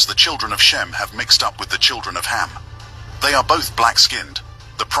is because the children of Shem have mixed up with the children of Ham. They are both black-skinned.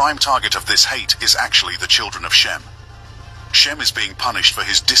 The prime target of this hate is actually the children of Shem. Shem is being punished for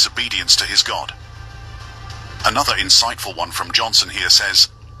his disobedience to his God. Another insightful one from Johnson here says,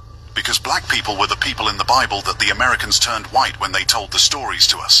 because black people were the people in the Bible that the Americans turned white when they told the stories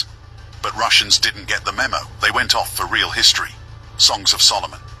to us. But Russians didn't get the memo. They went off for real history. Songs of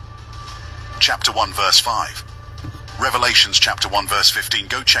Solomon. Chapter 1 verse 5. Revelations chapter 1 verse 15.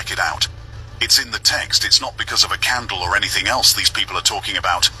 Go check it out. It's in the text. It's not because of a candle or anything else these people are talking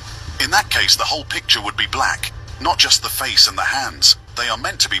about. In that case, the whole picture would be black. Not just the face and the hands. They are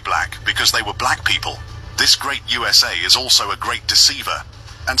meant to be black because they were black people. This great USA is also a great deceiver.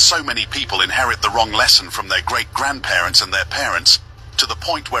 And so many people inherit the wrong lesson from their great-grandparents and their parents, to the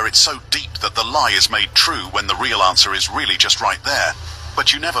point where it's so deep that the lie is made true when the real answer is really just right there.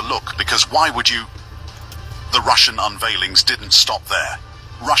 But you never look, because why would you? The Russian unveilings didn't stop there.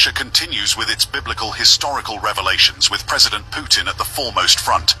 Russia continues with its biblical historical revelations, with President Putin at the foremost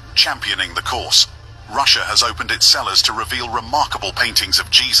front, championing the course. Russia has opened its cellars to reveal remarkable paintings of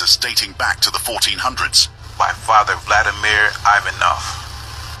Jesus dating back to the 1400s. By Father Vladimir Ivanov.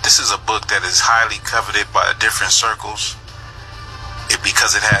 This is a book that is highly coveted by different circles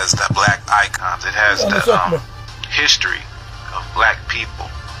because it has the black icons. It has the history of black people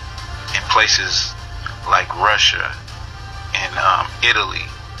in places like Russia and Italy,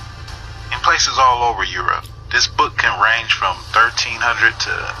 in places all over Europe. This book can range from $1,300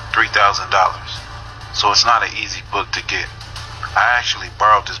 to $3,000, so it's not an easy book to get. I actually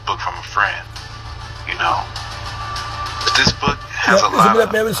borrowed this book from a friend, you know. But this book has a lot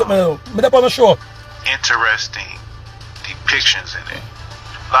of interesting depictions in it.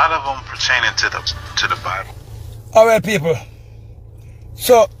 A lot of them pertaining to the Bible. Alright, people.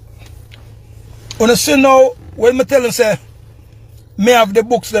 So, when I see now, when I tell them, say, me have the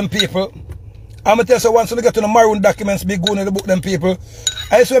books, them people, I'm going to tell you, once you get to the maroon documents, be going in the book, them people.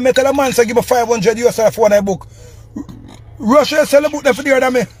 I say, I tell a man, say, give me $500 for one book. Russia sell the book them for the other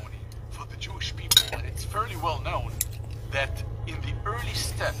me. For the Jewish people, it's fairly well known that in the early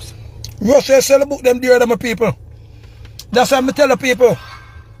steps, Russia sell the book them the other people. That's why I tell the people,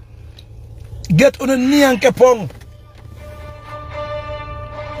 get on the knee and kepong.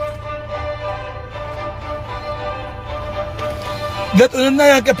 Get on the knee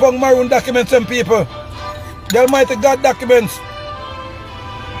and kepong maroon documents and people. The Almighty God documents.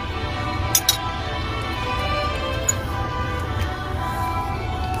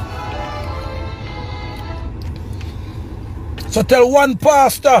 So tell one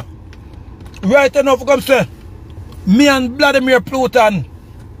pastor right enough come say, me and Vladimir Putin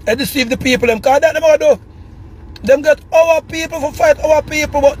deceive the people them, because that them what do. Them get our people for fight our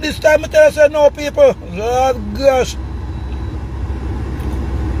people, but this time I tell you say no people. Oh gosh.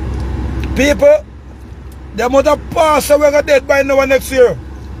 People, they must have passed away and dead by now next year.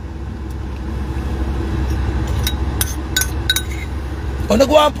 I'm going to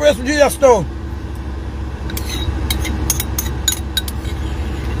go and praise Jesus now.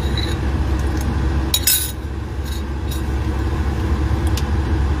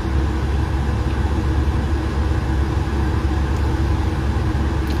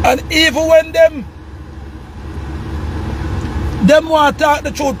 And even when them want to talk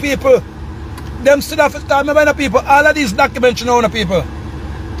the truth, people, them still have to start. Remember the people, all of these documents, you know, the people,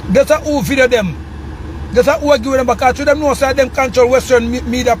 that's who video them. That's who give them, because them know that them control Western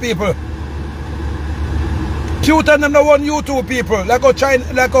media people. Putin them no one YouTube people, like how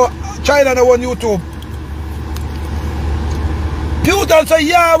China no one YouTube. Putin say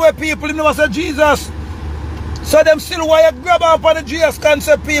Yahweh people, he never say Jesus. So them still want to grab up on the Jesus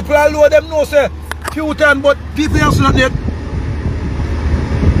concept people, although them know say Putin, but people have not yet.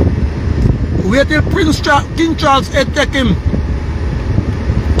 Wait till King Charles head take him.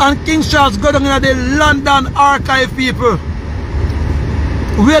 And King Charles go down in the London archive, people.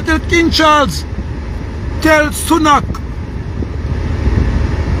 Wait till King Charles tell Sunak.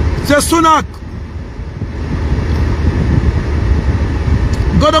 Say Sunak,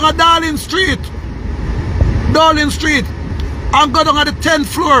 go down a Darling Street, and go down at the 10th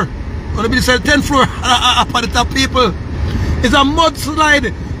floor. Gonna be the 10th floor up at the top, people. It's a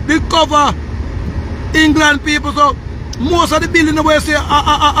mudslide. They cover England people, so most of the building the way say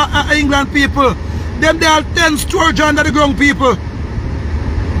England people. Them they are 10 storage under the ground, people.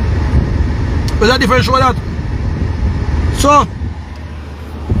 There's a different show that. So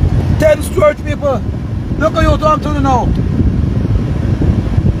 10 storage people. Look at you talk to me now.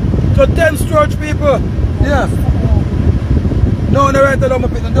 So 10 storage people. Yes. No, no, right down my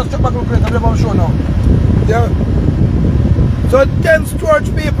pit. Just check back real quick. I'm going to show now. Yeah. So 10 storage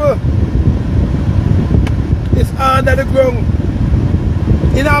people is under the ground.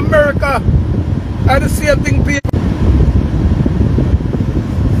 In America, and the same thing, people.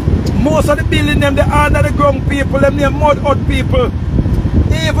 Most of the building them, they under the ground people, them they mud hut people.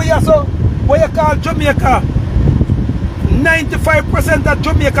 Even you so what you call Jamaica, 95% of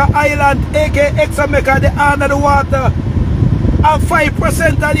Jamaica Island, aka Jamaica, they under the water. And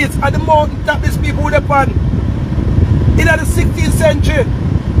 5% of this are the mountain top these people would upon. In the 16th century,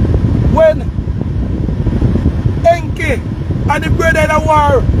 when Enki and the brother in the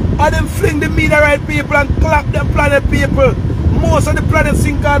war, and them fling the meteorite people and clap them planet people. Most of the planet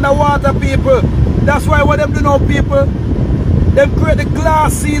sink under water, people. That's why what them do now, people, them create the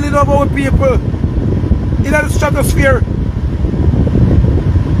glass ceiling over our people in the stratosphere.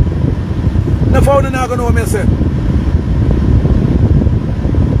 The founder not gonna know what I say.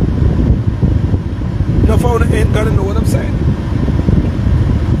 The founder ain't gonna know what I'm saying.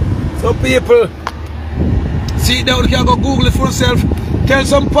 So people, see down, you can go Google it for yourself. Tell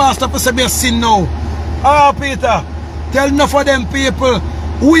some pastor to say me a sin now. Ah, Peter, tell enough of them people.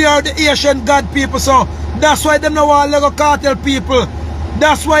 We are the Asian God people, so that's why them no want Lego cartel people.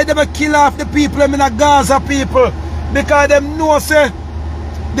 That's why them kill off the people in the Gaza people. Because them know say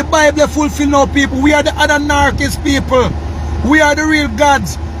the Bible fulfill no people. We are the other anarchist people. We are the real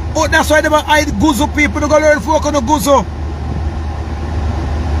gods. But that's why them hide Guzo people. They go learn folk on the Guzo.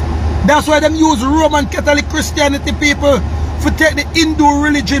 That's why them use Roman Catholic Christianity people to take the Hindu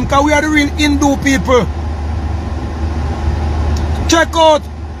religion, because we are the real Hindu people. Check out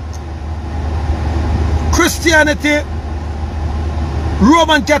Christianity,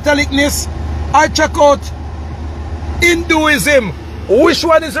 Roman Catholicness, I check out Hinduism. Which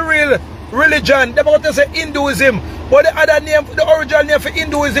one is the real religion? They're about to say Hinduism, but the other name, the original name for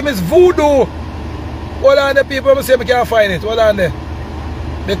Hinduism is Voodoo. Hold on, the people say we can't find it. Hold on there.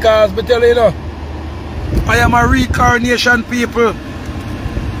 Because, I tell you, I am a reincarnation people.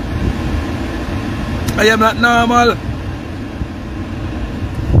 I am not normal.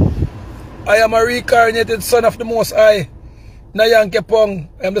 I am a reincarnated son of the Most High. Nyan Kepong.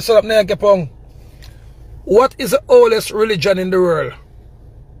 I am the son of Nyan Kepong. What is the oldest religion in the world?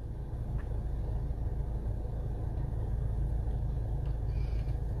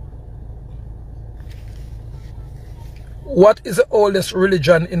 What is the oldest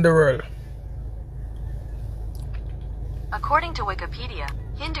religion in the world? According to Wikipedia,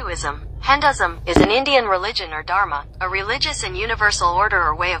 Hinduism is an Indian religion or dharma, a religious and universal order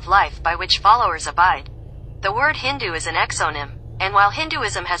or way of life by which followers abide. The word Hindu is an exonym, and while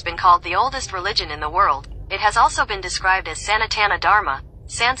Hinduism has been called the oldest religion in the world, it has also been described as Sanatana Dharma,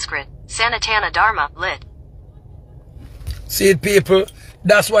 Sanskrit, Sanatana Dharma, lit. See it, people?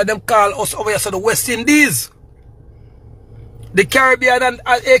 That's why them call us over here so the West Indies. The Caribbean and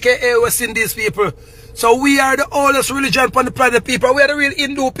aka West Indies people. So we are the oldest religion upon the planet, people. We are the real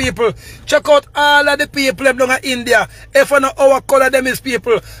Hindu people. Check out all of the people them down in India. If I know our color them is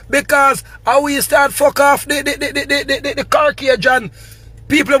people. Because how we start fuck off the Caucasian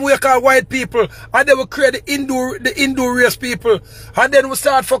people we call white people. And then we create the Hindu race people. And then we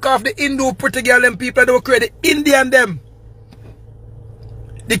start fuck off the Hindu pretty girl them people. And then we create the Indian them.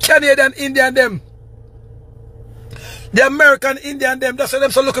 The Canadian Indian them. The American Indian them, that's why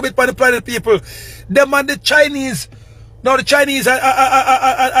them so look a bit on the planet, people. Them and the Chinese. Now the Chinese are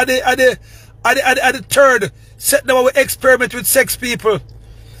the third. Set them our experiment with sex people.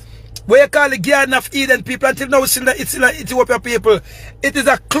 Where you call the Garden of Eden people, until now it's in the Ethiopia people. It is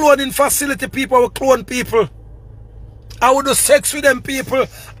a cloning facility, people, our clone people. I will do sex with them people.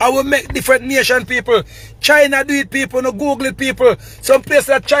 I will make different nation people. China do it, people, no Google it, people. Some place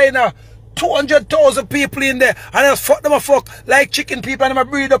like China, 200,000 people in there, and I just fuck them a fuck like chicken people, and I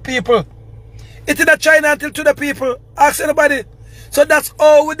breed up people. It's in China until to the people. Ask anybody. So that's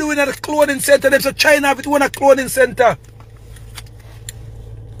all we're doing at the clothing center. There's a China have it one a clothing center.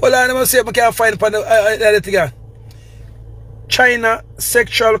 Well, I'm going to see if I can find the thing. China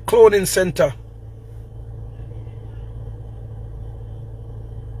Sexual Clothing Center.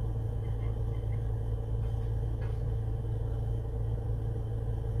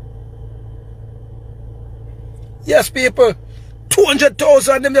 Yes, people.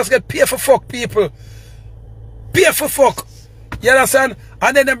 200,000 them just get paid for fuck, people. Pay for fuck. You understand?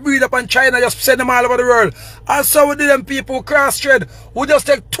 And then they breed up in China, just send them all over the world. And so we do them people cross-trade. We just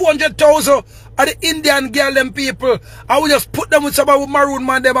take 200,000 of the Indian girl them people. And we just put them with some of the maroon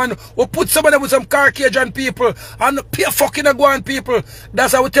man them, and we put some of them with some Caucasian people. And pay fucking Aguan people.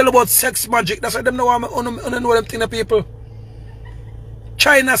 That's how we tell about sex magic. That's why them know I know them thing the people.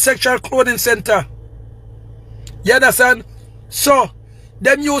 China Sexual Clothing Center. You understand? So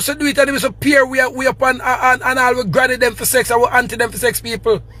them used to do it and them used to peer we up and all we granted them for sex and we anti them for sex,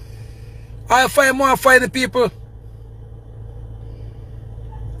 people. I find more finding people.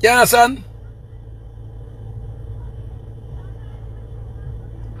 You understand?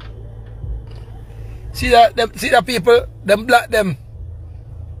 See that people, them black them.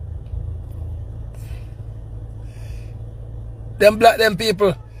 Them black them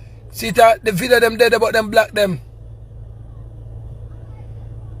people. See that the video them dead about them black them.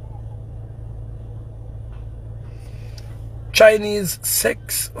 Chinese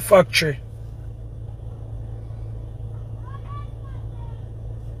sex factory.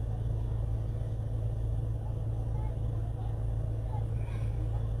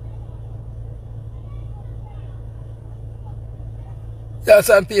 Yes,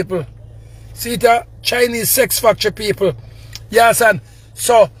 and people. See that Chinese sex factory, people. Yes, and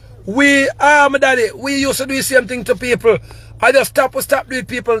so we my daddy, we used to do the same thing to people. I just stop doing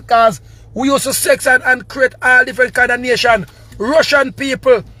people because we used to sex and create all different kind of nation. Russian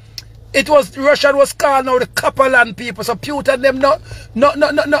people. Russian was called now the Capalan people. So Putin them not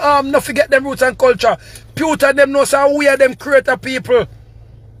forget them roots and culture. Putin them know so we are them creator people.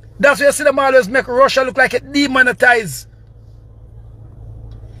 That's why you see them always make Russia look like it demonetized.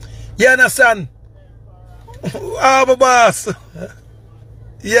 You understand? Ah, my boss.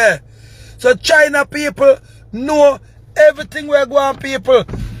 Yeah. So China people know everything we're going people.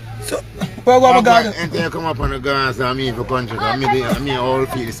 So where go my and they come up on the Gaza, I mean for country, I mean all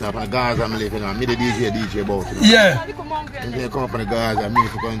feel stuff on the Gaza I'm living on. Me the DJ about it. Yeah. And they come up on the Gaza, I mean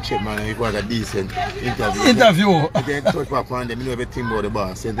for country, man, it was a decent interview. And they touch back on them, you know everything about the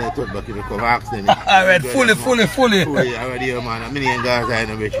boss. And they touch back if you come ask them. Alright, fully. Fully, already man. I mean in Gaza I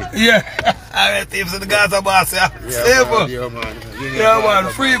know which. Yeah. Alright, teams in the Gaza boss, yeah. Yeah, man. Yeah,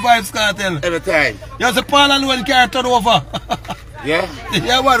 man. Free vibes cartel. Every time. You see Paula Llewellyn can't turn over. Yeah?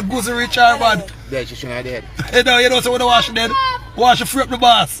 Yeah, man. Goosey Richard, man. There, she shouldn't have dead. You know, so when I wash it dead, wash the free up the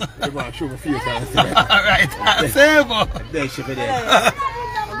boss. You want to show my face and see that. Alright, save. There, she for dead.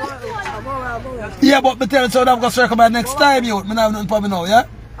 Yeah, but me tell you, so I'm going to circle back next time, you. I don't have nothing for me now, yeah?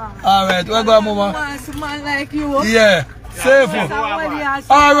 Alright, where go, mama? Man like you. Yeah. Save. Alright,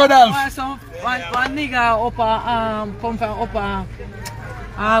 Rodolph. One nigga come from upper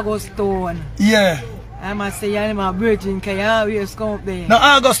Augustone. Yeah. I must say, I'm a virgin, because you always come up there.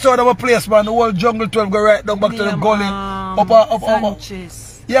 Now, Augustone, our place, man. The whole jungle 12 go right down back to the gully.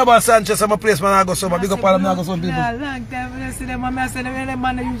 Sanchez. Yeah, man, Sanchez, I'm a place, man. Augustone, big up all of Augustone people. Yeah, long time. I see them, I say, them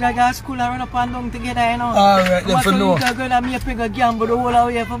man usually go to school and run up and down together, you know. Alright, then for know. I'm going to make a gamble the whole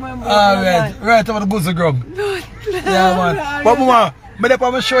way for my Alright, right over the Goosey Grub. Yeah, man. But, mama,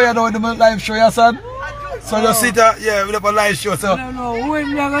 I'm show you now, the live show, yeah, son? So just sit there, yeah, we have a live show, so. I don't know, when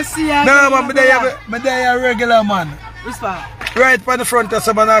you going to see you? No, man, I'm there a regular, man. Which part? Right by the front,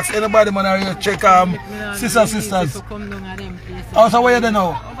 so man, ask anybody, man, I check, sisters. Oh, so where you there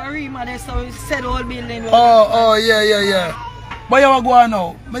now? Over Rima, there's a set old building. Oh, yeah. But you want to go on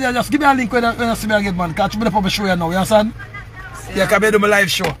now? But yeah, just give me a link when you see me again, man. Because I'm going to show you now, you understand? Yeah, because I do my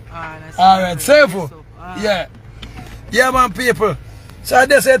live show. Alright, safe. Yeah. Yeah, man, people. So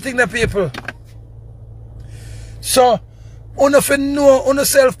that's the thing, the people. So, you know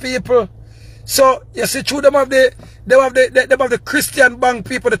self, people. So, you see, through them have the Christian bank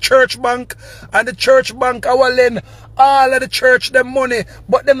people, the church bank, and the church bank our lend all of the church them money,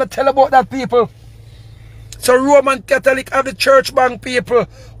 but them not tell about that, people. So Roman Catholic have the church bank people,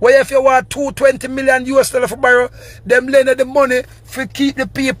 where if you want $220 million for borrow, them lend the money for keep the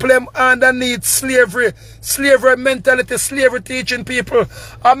people them underneath slavery mentality, slavery teaching people.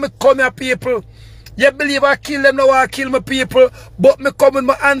 And me come here, people. You believe I kill them now, I kill my people, but me come with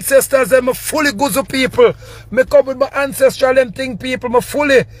my ancestors, them fully good people. Me come with my ancestral them thing, people, me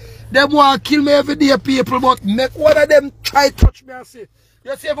fully. Them want to kill me every day, people, but make one of them try touch me and see.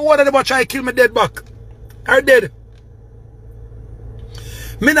 You see every one of them will try to kill me dead back. Or dead.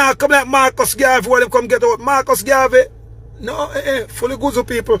 Me now come like Marcus Garvey when them come get out. Marcus Garvey. No, fully guzu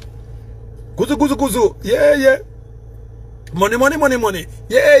people. Guzu. Yeah. Money.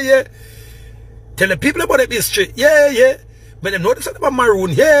 Yeah. Tell the people about the history. Yeah. But them know this about maroon.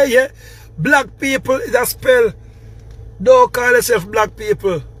 Yeah. Black people is a spell. Don't call yourself black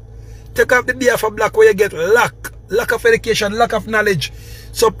people. Take off the day for black where you get lack of education, lack of knowledge.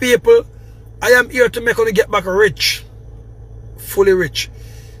 So people, I am here to make you get back rich. Fully rich.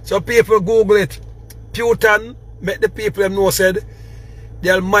 So people Google it. Putin, make the people them know said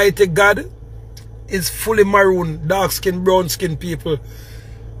the Almighty God is fully maroon, dark skin, brown skin people.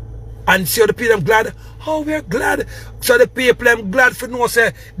 And see the people them glad. Oh, we're glad. So the people them glad for no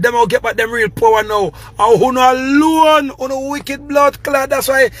say them will get back them real power now. And who no alone, who no wicked blood clot. That's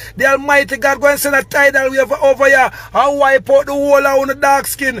why the Almighty God go and send a tidal wave over here and wipe out the whole of the dark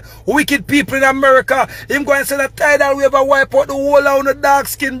skin. Wicked people in America. Him go and send a tidal wave and wipe out the whole of the dark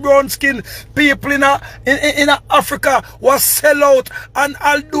skin, brown skin people in Africa was sell out. And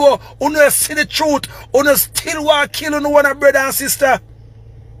although who no see the truth, who no still want to kill no one brother and sister.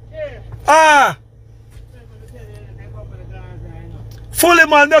 Fully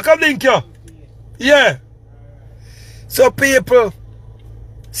man, they come link you. Yeah. So people,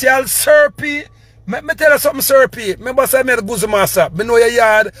 see all Serpy. Me tell you something, Serpy. Remember I made a good master. Me know your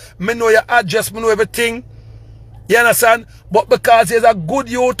yard, me know your address, me know everything. You understand? But because he's a good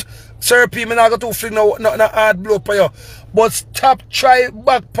youth, Serpy, me not go to fling no hard blow for you. But stop try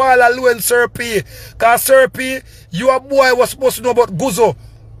back Paula Llewellyn, Serpy. Cause Serpy, you a boy was supposed to know about Guzo.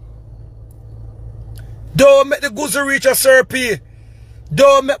 Don't make the Guzo reach a Serpy.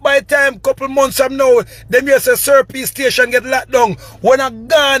 Don't make by time couple months from now, them here say Serpy station get locked down. When I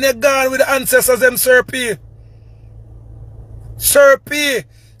gone, you gone with the ancestors them Serpy. Serpy,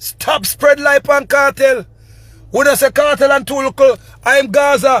 stop spread life and cartel. When I say cartel and Tulukul, I'm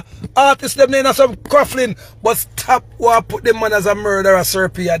Gaza, artists them in some cruffling, but stop what put them man as a murderer,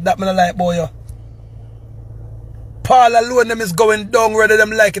 Serpy. That man like boy. Yeah. Paula Llewellyn them is going down whether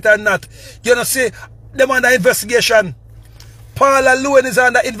them like it or not. You know see, them under investigation. Paula Llewellyn is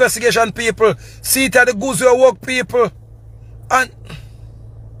under investigation, people. See it at the Guzo work, people. And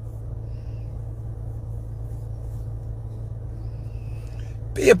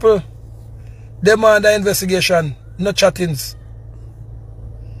people, them under investigation. No chattings.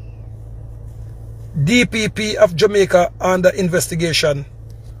 DPP of Jamaica under investigation.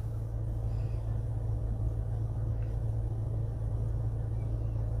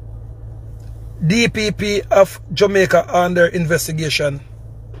 DPP of Jamaica under investigation.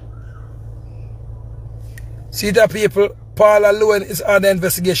 See that people, Paula Llewellyn is under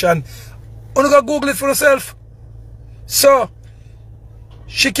investigation. You go Google it for yourself. So,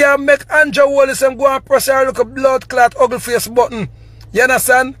 she can make Andrew Wallace and go and press her look a blood clot ugly face button. You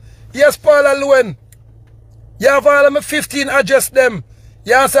understand? Yes, Paula Llewellyn. You have all of my 15 address them.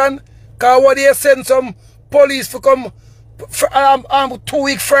 You understand? Because what they send some police for come 2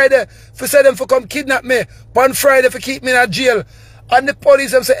 week Friday for say them for come kidnap me. One Friday for keep me in a jail. And the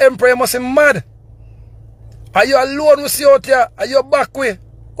police them say Emperor must be mad. Are you alone with you out here? Are you back with?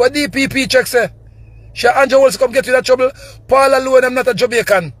 What DPP check say? She Andrew Wallace come get you in trouble. Paula Llewellyn, I'm not a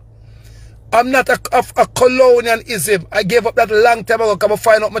Jamaican. I'm not a colonialism. I gave up that long time ago. Come and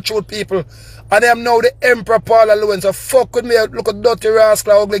find out my truth, people. And I am now the Emperor Paula Llewellyn. So fuck with me. Look at dirty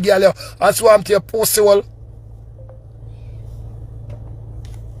rascal, ugly girl. And swam to your pussy hole.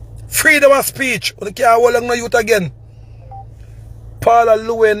 Freedom of speech. You can't hold on no youth again. Paula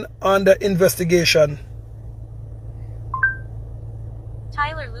Llewellyn under investigation.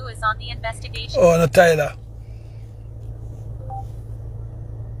 Tyler Lewis on the investigation. Oh, no, Tyler.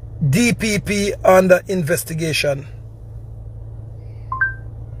 DPP under investigation.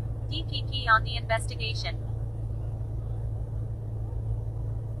 DPP on the investigation.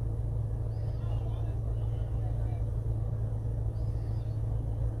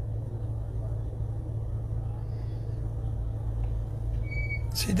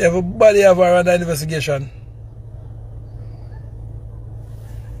 See, everybody have her under investigation.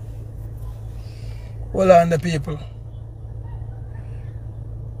 Hold on the people.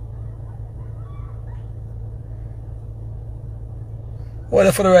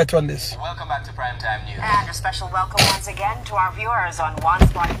 What for the right one this? Welcome back to Primetime News. And a special welcome once again to our viewers on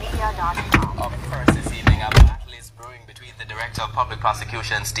OneSpotMedia.com. Up first this evening, I'm back. battle is brewing between the Director of Public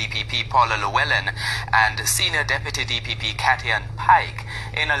Prosecutions, DPP Paula Llewellyn, and Senior Deputy DPP Catherine Pike.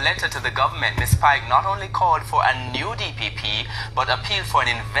 In a letter to the government, Ms. Pike not only called for a new DPP, but appealed for an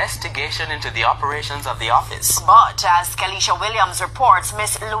investigation into the operations of the office. But as Kelisha Williams reports,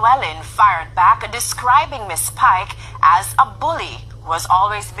 Ms. Llewellyn fired back, describing Ms. Pike as a bully who has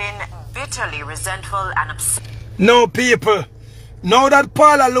always been bitterly resentful and upset. No, people. Now that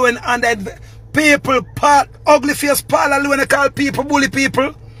Paula Llewellyn and that people, ugly face Paula Llewellyn call people bully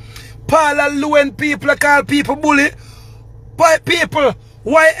people. Paula Llewellyn people call people bully. But people,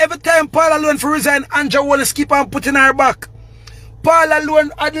 why every time Paula Llewellyn for resign, Andrew Wallace keep on putting her back? Paula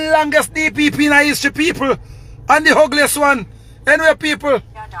Llewellyn are the longest DPP in our history, people. And the ugliest one. Anyway, people.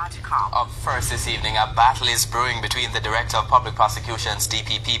 Up first this evening, a battle is brewing between the Director of Public Prosecutions,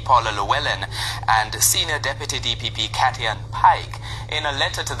 DPP Paula Llewellyn, and Senior Deputy DPP Catherine Pike. In a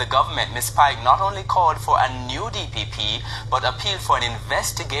letter to the government, Ms. Pike not only called for a new DPP, but appealed for an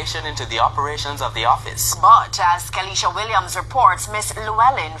investigation into the operations of the office. But as Kelisha Williams reports, Ms.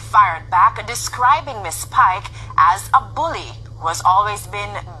 Llewellyn fired back, describing Ms. Pike as a bully who has always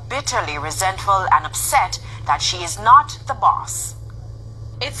been bitterly resentful and upset that she is not the boss.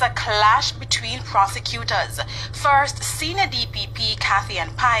 It's a clash between prosecutors. First, Senior DPP Catherine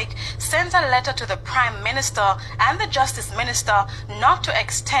Pike sent a letter to the Prime Minister and the Justice Minister not to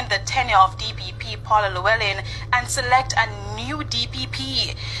extend the tenure of DPP Paula Llewellyn and select a new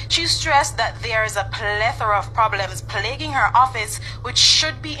DPP. She stressed that there is a plethora of problems plaguing her office which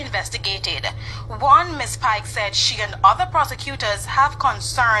should be investigated. One, Ms. Pike said she and other prosecutors have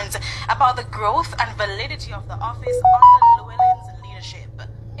concerns about the growth and validity of the office under Llewellyn's leadership.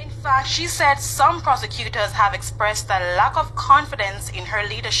 In fact, she said some prosecutors have expressed a lack of confidence in her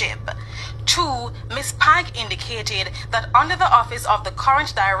leadership. Two, Ms. Pike indicated that under the office of the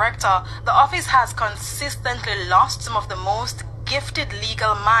current director, the office has consistently lost some of the most gifted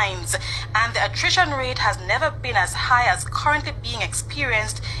legal minds, and the attrition rate has never been as high as currently being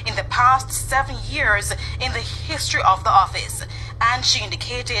experienced in the past 7 years in the history of the office. And she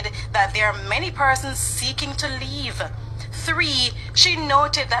indicated that there are many persons seeking to leave. Three, she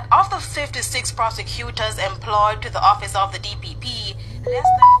noted that of the 56 prosecutors employed to the office of the DPP, less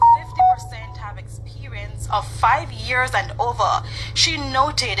than 50% have experience of 5 years and over. She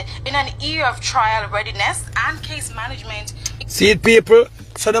noted in an era of trial readiness and case management. See it, people?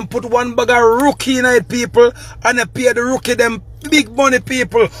 So them put one bag of rookie in it, people, and they pay the rookie them big money,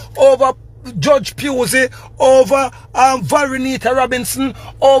 people, over Judge Pusey, over Varinita Robinson,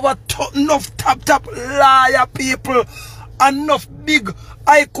 over enough top liar people. Enough big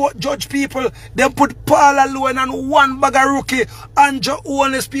high court judge people, they put Paula Llewellyn and one bag of rookie and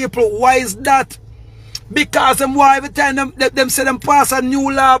honest people. Why is that? Because them why every time them say them pass a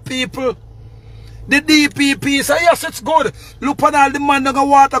new law, people. The DPP say yes, it's good. Look on all the man the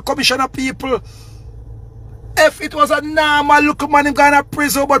water commissioner people. If it was a normal look man him going to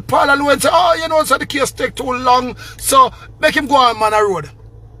prison, but Paula Llewellyn say, oh, you know, so the case take too long, so make him go on man a road.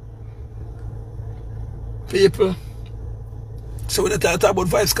 People. So we're talking about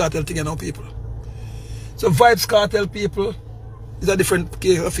Vibes Cartel thing, you know, people. So Vibes Cartel, people, is a different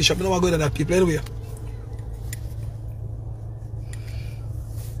case of fish. I don't want to go to that, people, anyway.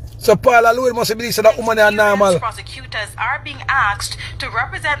 So Paula Llewellyn must believe that woman is normal. Prosecutors are being asked to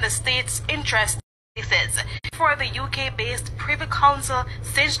represent the state's interests for the UK-based Privy Council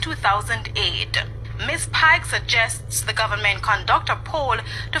since 2008. Ms. Pike suggests the government conduct a poll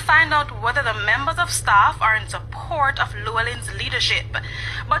to find out whether the members of staff are in support of Llewellyn's leadership.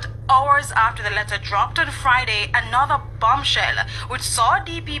 But hours after the letter dropped on Friday, another bombshell, which saw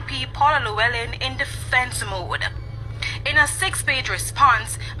DPP Paula Llewellyn in defense mode. In a 6-page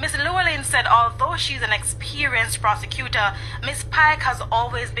response, Ms. Llewellyn said although she's an experienced prosecutor, Ms. Pike has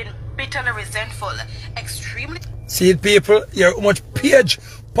always been bitterly resentful, extremely... See it, people? Here, how much page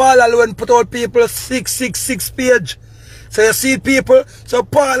Paula Llewellyn put out, people? 666 page. So you see it, people? So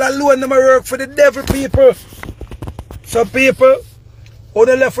Paula Llewellyn never work for the devil, people. So people, who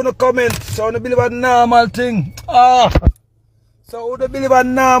they left in the comments, so they believe a normal thing. So who they believe a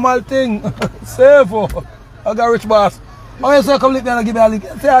normal thing? Save. I got rich boss. How you say come lick me and give me a link?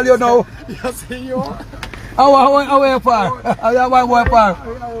 Say all you know. You see you? How you far? How you going far?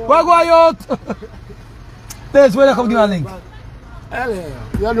 Where go you out? There's where they come give me a link.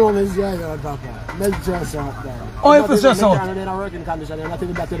 You know me, Papa. Make stress out there. Oh, if it's stress out? You're in a working condition, you're not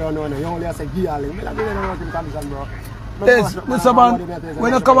even that you don't know. You only have to give a link. I'm not in a working condition, bro. Yes, listen, man.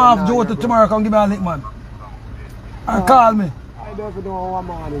 When you come off duty tomorrow, come give me a link, man. And call me. I don't even know one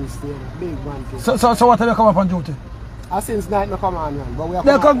morning still. Big man. So what have you come up on duty? Since night, no come on, man. But we are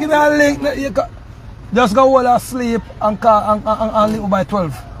they come give me a link. Just go all asleep and leave by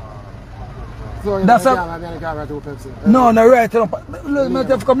 12. So that's a... No, no, right. Look, I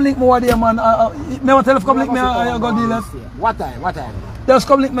tell you come link me over there, man. Me want tell you come link me and go deal it. What time? What time? Just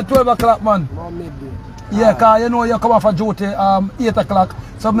come link me 12 o'clock, man. Yeah, because you know you come off of duty 8 o'clock.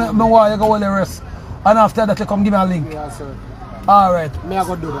 So me want you go all the rest. And after that you come give me a link. Yeah, sir. Alright. Me I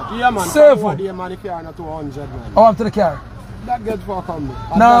go do that. Yeah, man. Safe. Man, if you are not 200, man. Go up to the car. That good for come.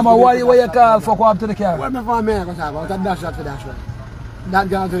 Nah, man, why you call for go up to the car? What me for me go talk about? That dash that for dash one. That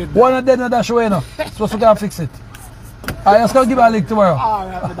girl to it. One of them no dash away now. Supposed to go and fix it. I just gonna give me a link tomorrow.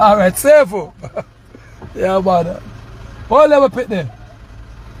 Alright, safe. Yeah, man. All level pit there.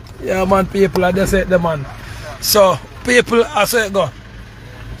 Yeah, man, people are just the man. So, people are saying go.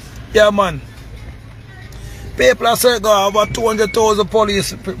 Yeah, man. People are saying go about 200,000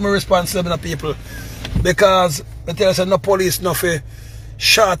 police responsible people. Because I tell you, no police, no for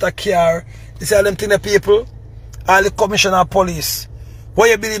shot a car. You see them thing the people, all the commissioner of police.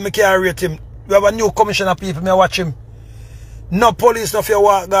 Why you believe me can't rate him? We have a new commissioner of people, me watch him. No police, no for your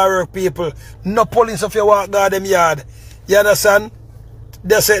walk guard work people. No police, no for your walk guard them yard. You understand?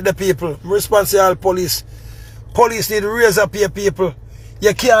 They say the people. Responsible police. Police need to raise up your people.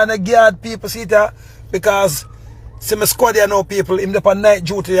 You can't guard people, see that? Because see my squad there know people. Him up on night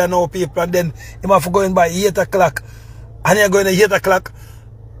duty there know people. And then him have to go in by 8 o'clock. And you're going at 8 o'clock.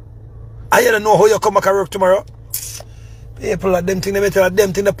 I don't know how you come back and work tomorrow. People are them thing they tell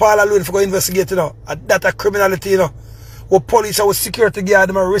them thing the Paula Llewellyn for go investigate, you know. And that a criminality, you know. What police or security guard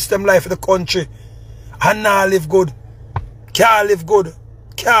them and risk them life for the country. And now live good. Can't live good.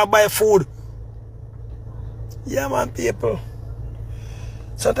 Can't buy food. Yeah, man, people.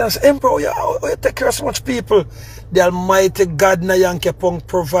 Sometimes, Emperor, you take care of so much people. The Almighty God na Yankee Pong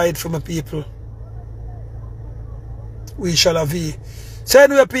provide for my people. We shall have ye. So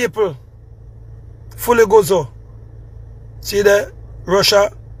anyway, people, fully gozo. See there,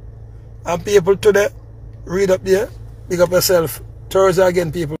 Russia and people today, read up there, pick up yourself. Thursday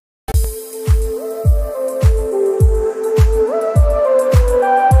again, people.